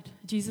fight.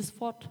 Jesus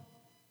fought,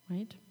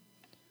 right?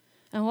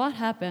 And what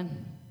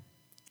happened?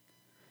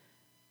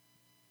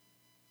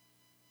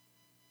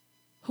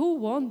 Who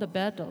won the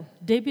battle,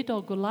 David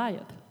or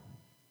Goliath?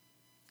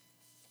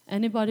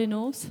 Anybody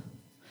knows?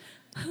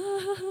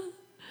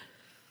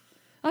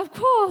 Of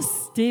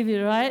course,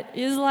 David, right?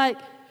 It's like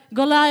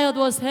Goliath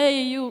was,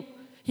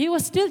 he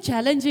was still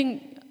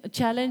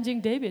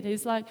challenging David.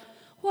 He's like,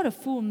 what a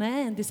fool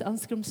man, this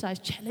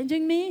uncircumcised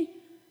challenging me.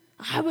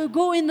 I will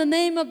go in the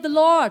name of the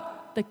Lord.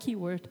 The key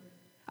word.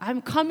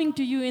 I'm coming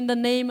to you in the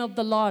name of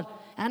the Lord,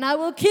 and I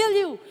will kill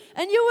you,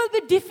 and you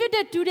will be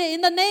defeated today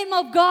in the name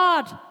of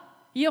God,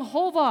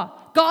 Jehovah,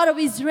 God of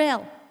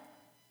Israel.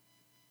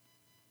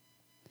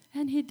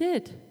 And he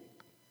did.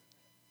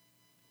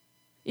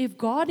 If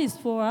God is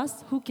for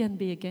us, who can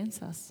be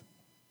against us?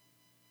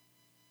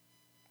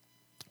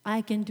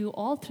 I can do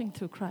all things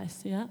through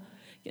Christ, yeah?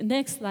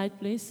 Next slide,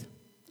 please.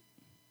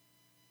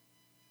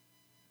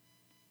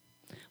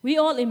 We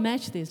all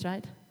imagine this,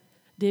 right?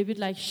 David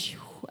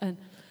and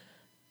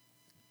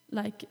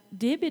like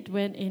David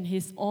went in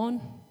his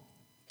own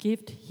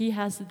gift. He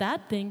has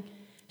that thing,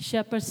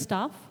 shepherd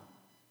staff,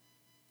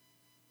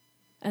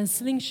 and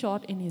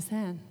slingshot in his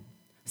hand.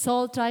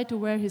 Saul tried to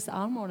wear his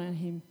armor on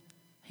him.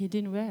 He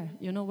didn't wear.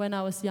 You know, when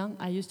I was young,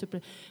 I used to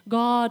pray,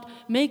 God,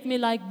 make me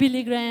like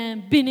Billy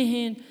Graham, Benny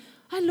Hinn.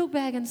 I look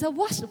back and say,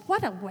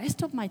 what a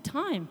waste of my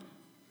time.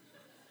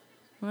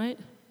 Right?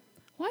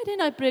 Why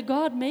didn't I pray,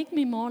 God, make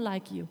me more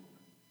like you?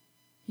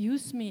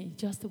 Use me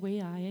just the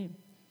way I am.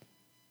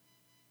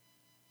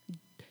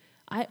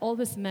 I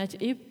always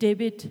imagine if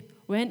David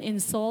went in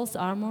Saul's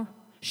armor,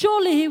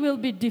 surely he will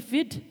be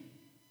defeated.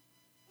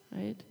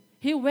 Right?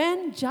 He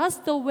went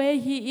just the way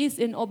he is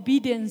in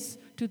obedience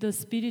to the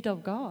Spirit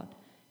of God,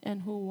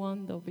 and who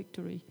won the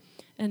victory.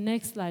 And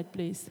next slide,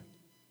 please.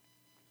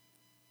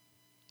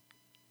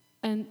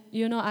 And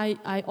you know,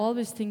 I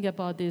always think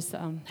about this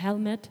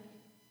helmet.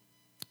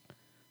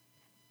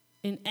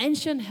 In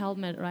ancient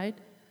helmet, right?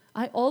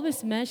 I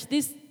always imagine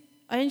this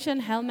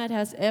ancient helmet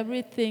has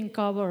everything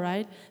covered,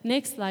 right?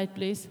 Next slide,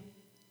 please.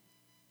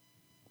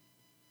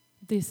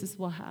 This is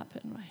what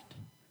happened, right?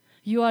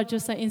 You are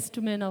just an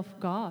instrument of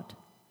God.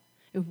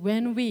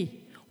 When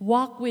we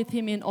walk with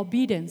Him in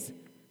obedience,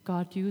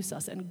 God uses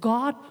us, and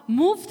God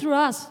moves through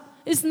us.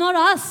 It's not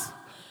us.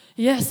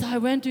 Yes, I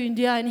went to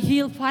India and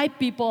healed 5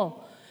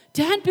 people.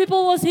 10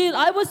 people was healed.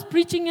 I was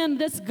preaching and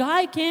this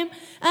guy came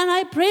and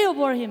I prayed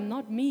over him,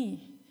 not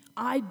me.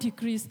 I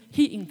decreased,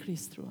 He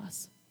increased through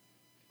us.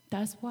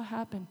 That's what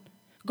happened.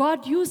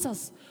 God used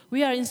us.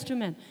 We are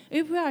instrument.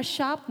 If we are a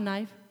sharp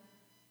knife,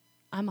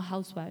 I'm a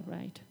housewife,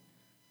 right?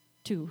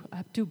 I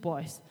have 2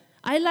 boys.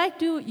 I like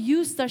to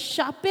use the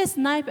sharpest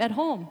knife at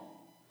home.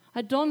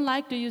 I don't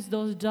like to use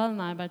those dull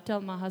knives. I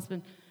tell my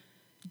husband,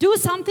 do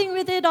something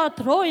with it or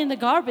throw it in the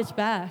garbage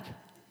bag.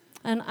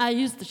 And I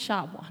use the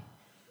sharp one.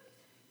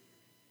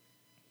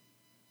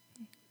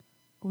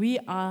 We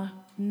are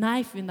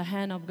knife in the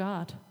hand of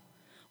God.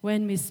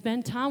 When we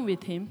spend time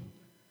with Him,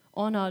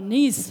 on our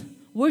knees,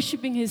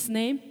 worshiping His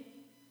name,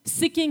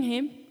 seeking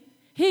Him,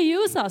 He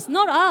uses us,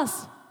 not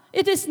us.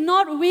 It is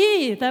not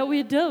we that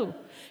we do.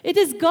 It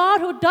is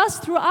God who does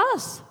through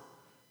us.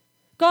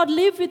 God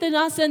lives within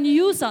us and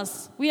uses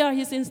us. We are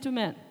His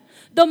instrument.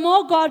 The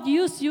more God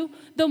uses you,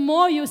 the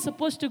more you're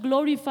supposed to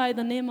glorify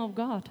the name of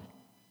God.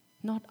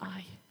 Not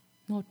I,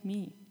 not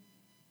me.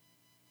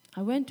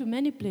 I went to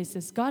many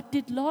places. God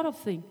did a lot of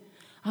things.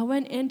 I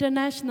went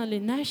internationally,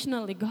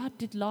 nationally. God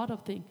did a lot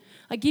of things.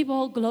 I give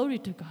all glory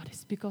to God.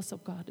 It's because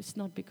of God. It's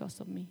not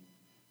because of me.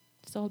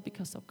 It's all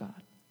because of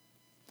God.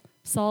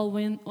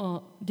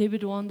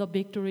 David won the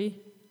victory.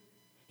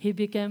 He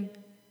became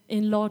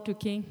in-law to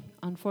king.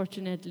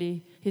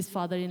 unfortunately, his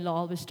father-in-law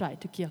always tried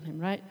to kill him,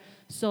 right?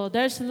 So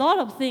there's a lot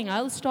of things.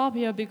 I'll stop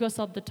here because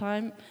of the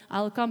time.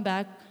 I'll come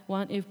back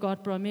one if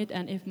God permit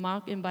and if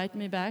Mark invite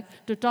me back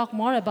to talk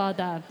more about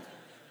that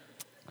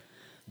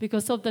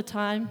because of the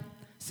time.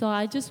 So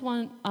I just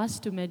want us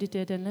to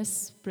meditate and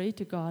let's pray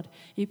to God.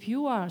 If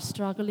you are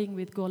struggling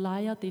with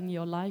Goliath in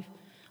your life,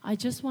 I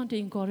just want to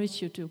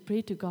encourage you to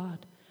pray to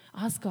God.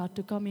 Ask God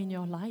to come in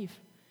your life.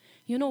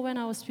 You know, when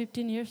I was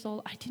 15 years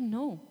old, I didn't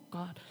know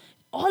God.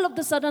 All of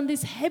a sudden,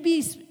 this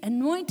heavy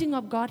anointing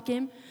of God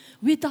came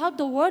without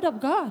the word of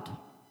God.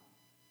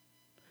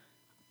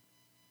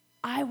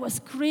 I was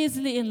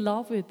crazily in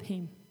love with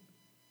him.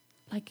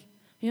 Like,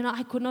 you know,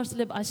 I could not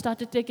sleep. I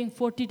started taking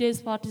 40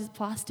 days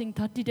fasting,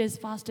 30 days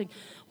fasting,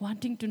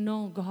 wanting to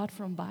know God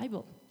from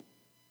Bible.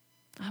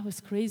 I was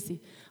crazy.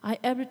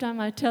 Every time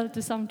I tell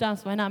to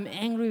sometimes when I'm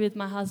angry with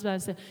my husband, I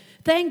say,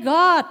 thank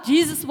God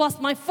Jesus was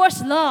my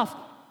first love.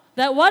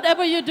 That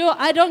whatever you do,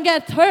 I don't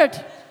get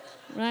hurt.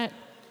 Right?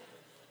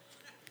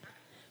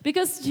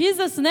 Because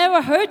Jesus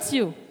never hurts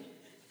you.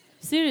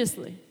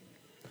 Seriously.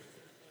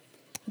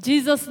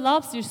 Jesus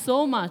loves you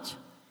so much.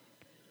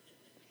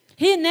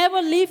 He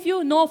never leave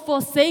you nor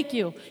forsake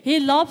you. He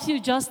loves you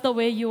just the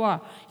way you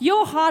are.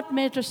 Your heart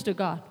matters to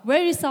God.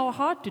 Where is our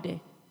heart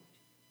today?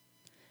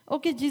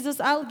 Okay, Jesus,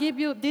 I'll give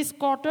you this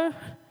quarter.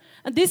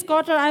 And this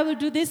quarter I will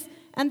do this.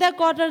 And that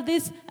quarter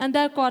this. And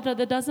that quarter.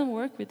 That doesn't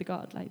work with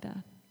God like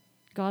that.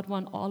 God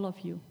wants all of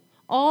you.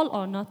 All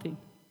or nothing.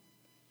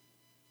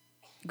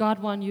 God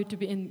wants you to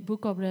be in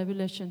book of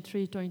Revelation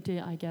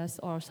 3:20, I guess,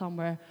 or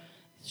somewhere.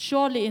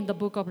 Surely in the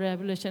book of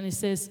Revelation it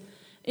says,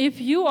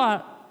 you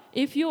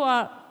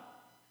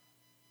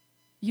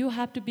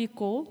have to be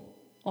cold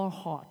or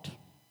hot.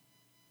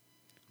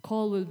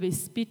 Cold will be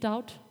spit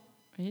out,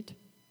 right?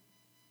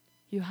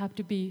 You have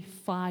to be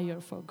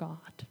fire for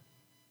God.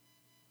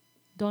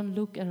 Don't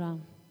look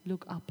around,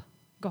 look up,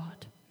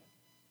 God.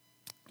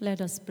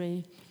 Let us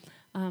pray.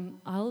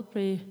 I'll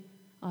pray.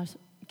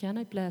 Can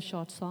I play a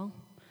short song?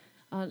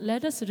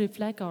 Let us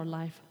reflect our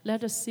life.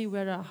 Let us see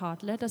where our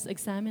heart. Let us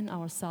examine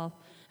ourselves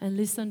and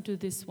listen to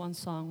this one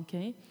song,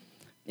 okay?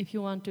 If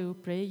you want to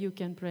pray, you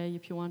can pray.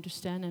 If you want to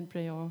stand and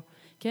pray, or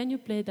can you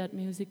play that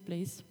music,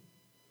 please?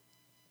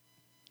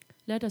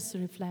 Let us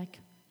reflect.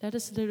 Let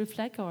us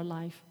reflect our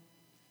life.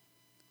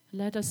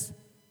 Let us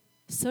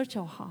search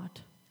our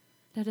heart.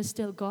 Let us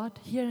tell God,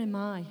 here am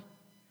I.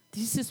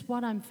 This is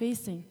what I'm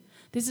facing.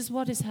 This is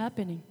what is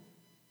happening.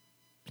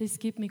 Please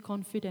give me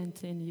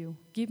confidence in you.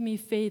 Give me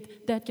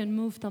faith that can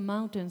move the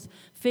mountains.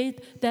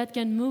 Faith that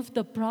can move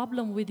the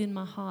problem within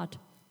my heart.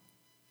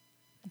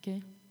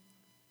 Okay?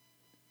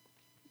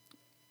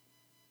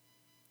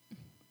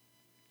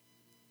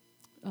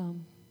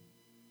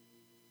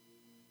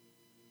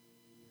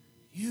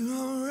 You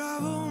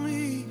unravel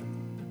me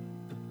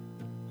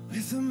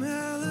with a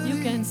melody.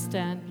 You can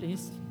stand,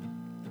 please.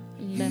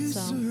 Let's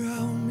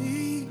surround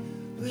me.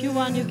 If you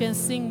want, you can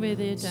sing with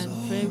it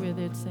and pray with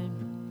it. Sing.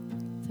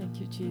 Thank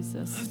you,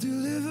 Jesus. Of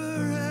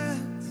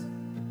deliverance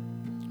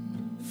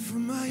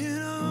from my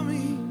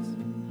enemies.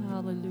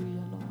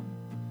 Hallelujah, Lord.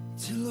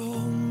 Till all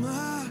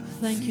my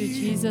Thank you,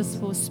 Jesus,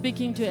 for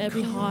speaking to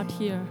every heart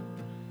here.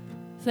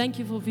 Thank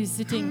you for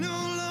visiting.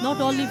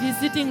 Not only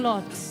visiting,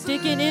 Lord,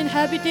 taking in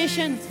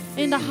habitation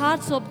in the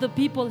hearts of the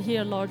people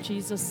here, Lord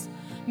Jesus.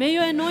 May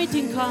your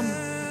anointing come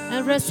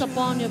and rest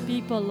upon your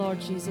people, Lord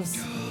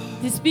Jesus.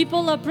 These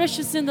people are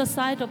precious in the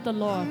sight of the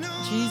Lord,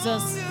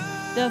 Jesus.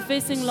 They are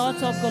facing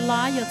lots of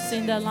Goliaths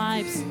in their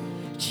lives.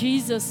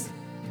 Jesus,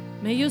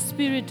 may your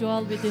spirit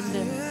dwell within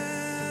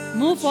them.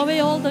 Move away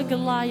all the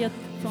Goliath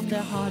from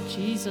their heart,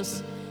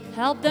 Jesus.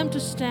 Help them to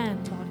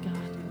stand, Lord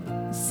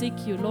God.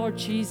 Seek you, Lord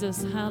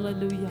Jesus.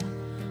 Hallelujah.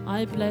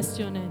 I bless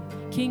your name.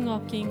 King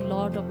of kings,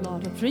 Lord of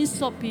lords,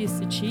 Prince of peace,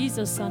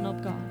 Jesus, Son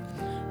of God.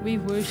 We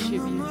worship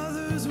you.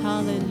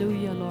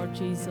 Hallelujah, Lord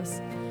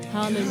Jesus.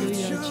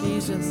 Hallelujah,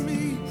 Jesus.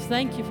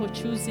 Thank you for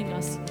choosing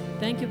us.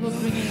 Thank you for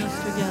bringing us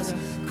together.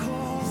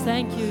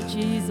 Thank you,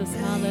 Jesus.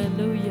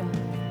 Hallelujah.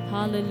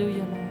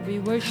 Hallelujah, Lord. We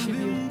worship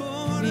you.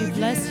 We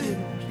bless you,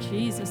 Lord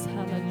Jesus.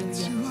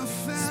 Hallelujah.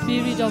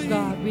 Spirit of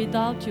God,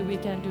 without you we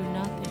can do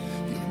nothing.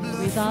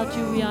 Without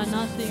you we are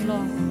nothing,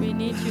 Lord. We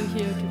need you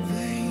here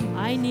today.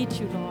 I need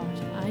you, Lord.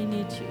 I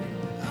need you.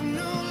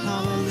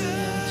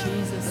 Hallelujah,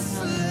 Jesus.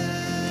 Hallelujah.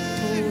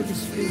 Holy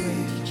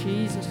Spirit,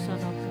 Jesus, Son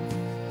of God.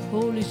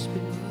 Holy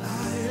Spirit.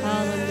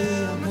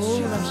 Hallelujah.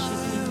 Holy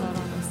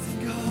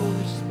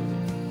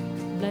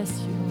Spirit. Bless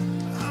you, Lord.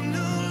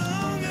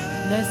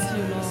 Bless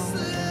you, Lord.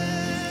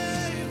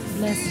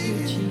 Bless you,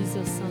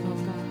 Jesus, Son of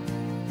God.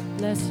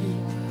 Bless you,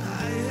 Lord.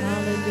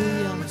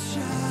 Hallelujah.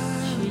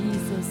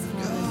 Jesus,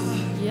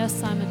 hallelujah.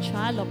 Yes, I'm a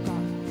child of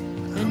God.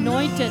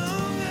 Anointed,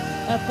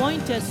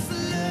 appointed,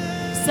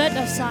 set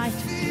aside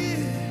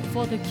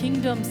for the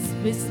kingdom's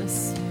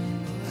business.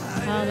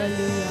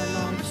 Hallelujah,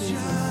 Lord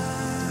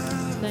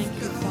Jesus. Thank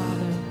you,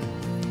 Father.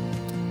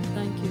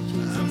 Thank you,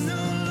 Jesus.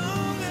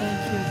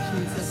 Thank you,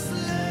 Jesus.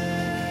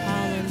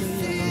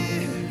 Hallelujah,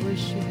 Lord. We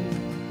worship you.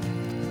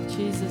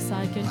 Jesus,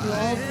 I can do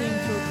all things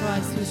through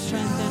Christ who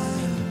strengthens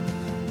me.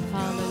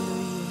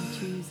 Hallelujah,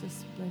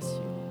 Jesus. Bless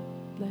you.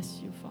 Bless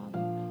you,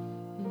 Father.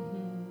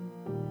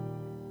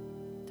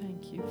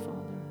 Thank you,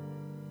 Father.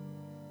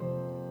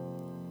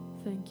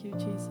 Thank you,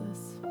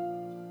 Jesus.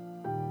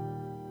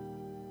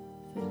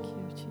 Thank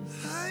you,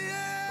 Jesus. I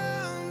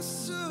am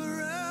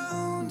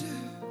surrounded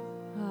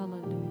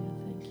Hallelujah.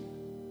 Thank you.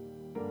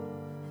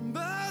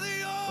 by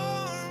the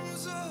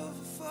arms of a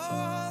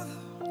Father.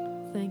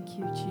 Thank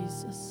you,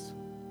 Jesus.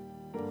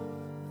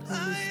 Holy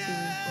I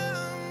Spirit.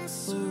 am Oh,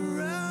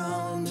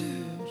 surrounded.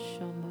 hallelujah.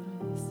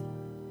 Shambarais.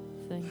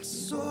 Thank you.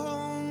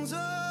 Songs of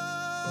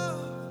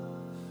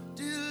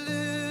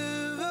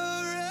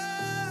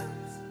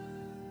deliverance.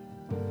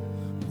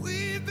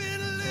 We've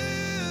been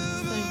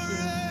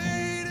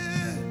liberated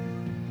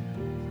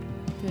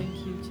Thank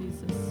you,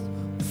 Jesus.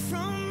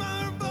 from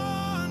our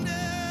bondage.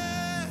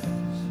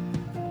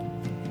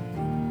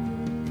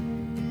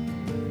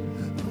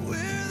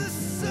 We're the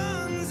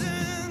sons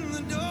and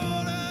the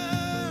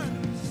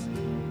daughters.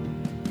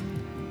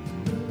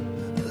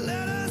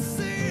 Let us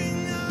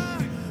sing our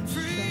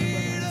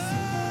freedom.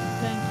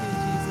 Thank you,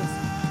 Jesus.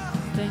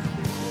 Thank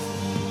you, Jesus.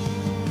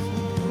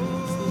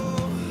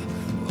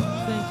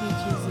 Thank you,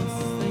 Jesus.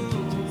 Thank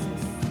you,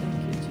 Jesus.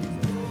 Thank you,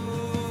 Jesus.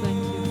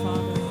 Thank you,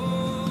 Father.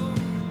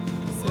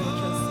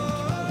 Search us and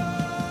try.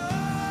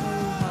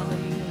 Oh,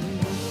 hallelujah. We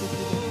worship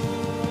you.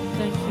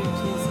 Thank you,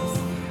 Jesus.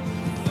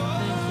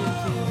 Thank you,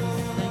 Jesus.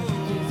 Thank you,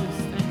 Jesus.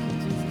 Thank you,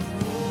 Jesus.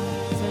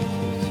 Thank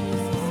you,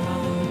 Jesus.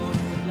 Hallelujah.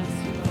 Bless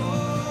you,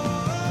 Lord.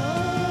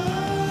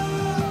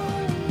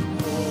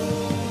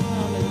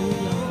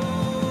 Hallelujah.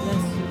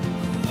 Bless you.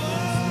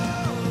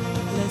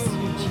 Bless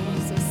you,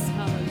 Jesus.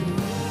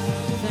 Hallelujah.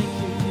 Thank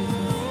you,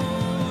 Jesus.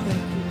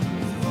 Thank you,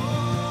 Jesus.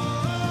 Thank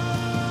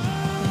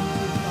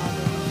you,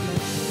 Father.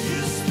 Bless you. You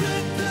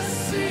split the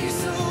sea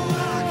so I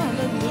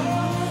could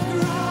walk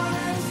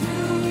right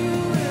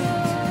through it.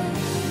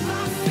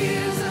 My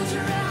fears are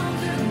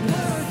drowned in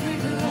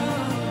perfect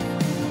love.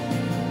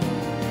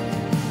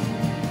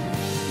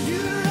 You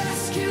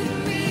rescued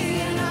me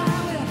and I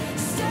will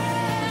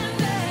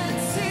stand and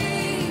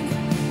sing.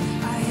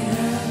 I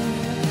am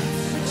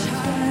a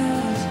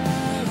child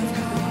of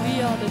God. We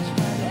are the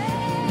child of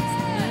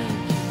God.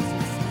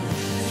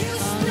 You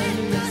split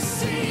the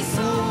sea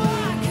so I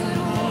could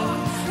walk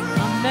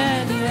right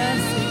Amen.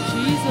 Yes, in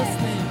Jesus'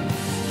 name.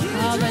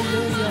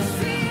 Hallelujah.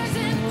 fears in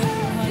Oh,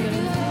 perfect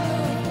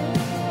love.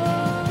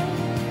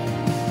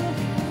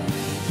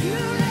 You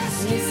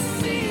rescued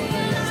me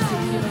and I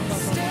will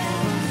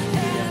stand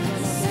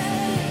and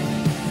say,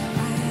 I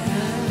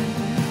am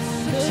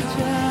the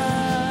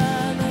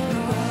child of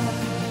God.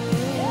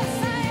 yes,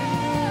 I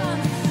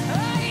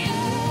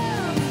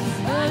am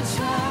The a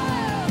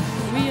child.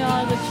 We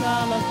are the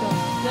child of God.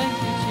 Thank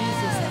you,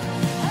 Jesus.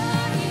 I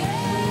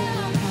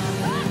am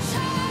a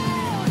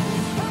child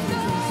of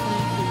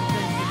God.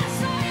 Yes,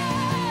 I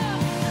am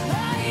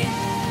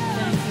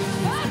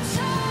a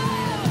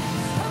child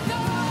of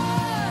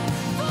God.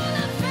 Full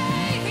of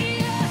faith,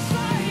 yes, I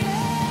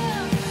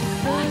am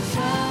a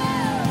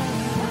child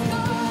of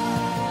God.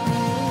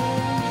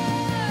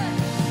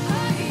 I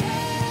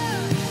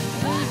am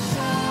a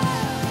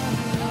child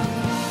of God.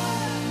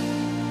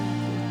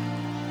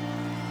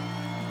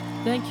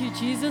 Thank you,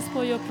 Jesus,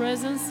 for your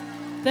presence.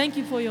 Thank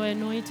you for your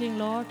anointing,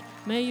 Lord.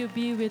 May you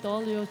be with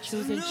all your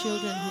chosen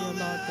children here, Lord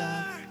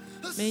God.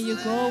 May you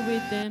go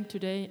with them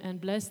today and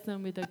bless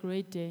them with a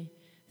great day.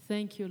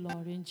 Thank you,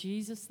 Lord. In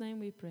Jesus' name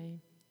we pray.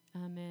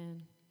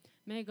 Amen.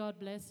 May God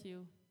bless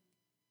you.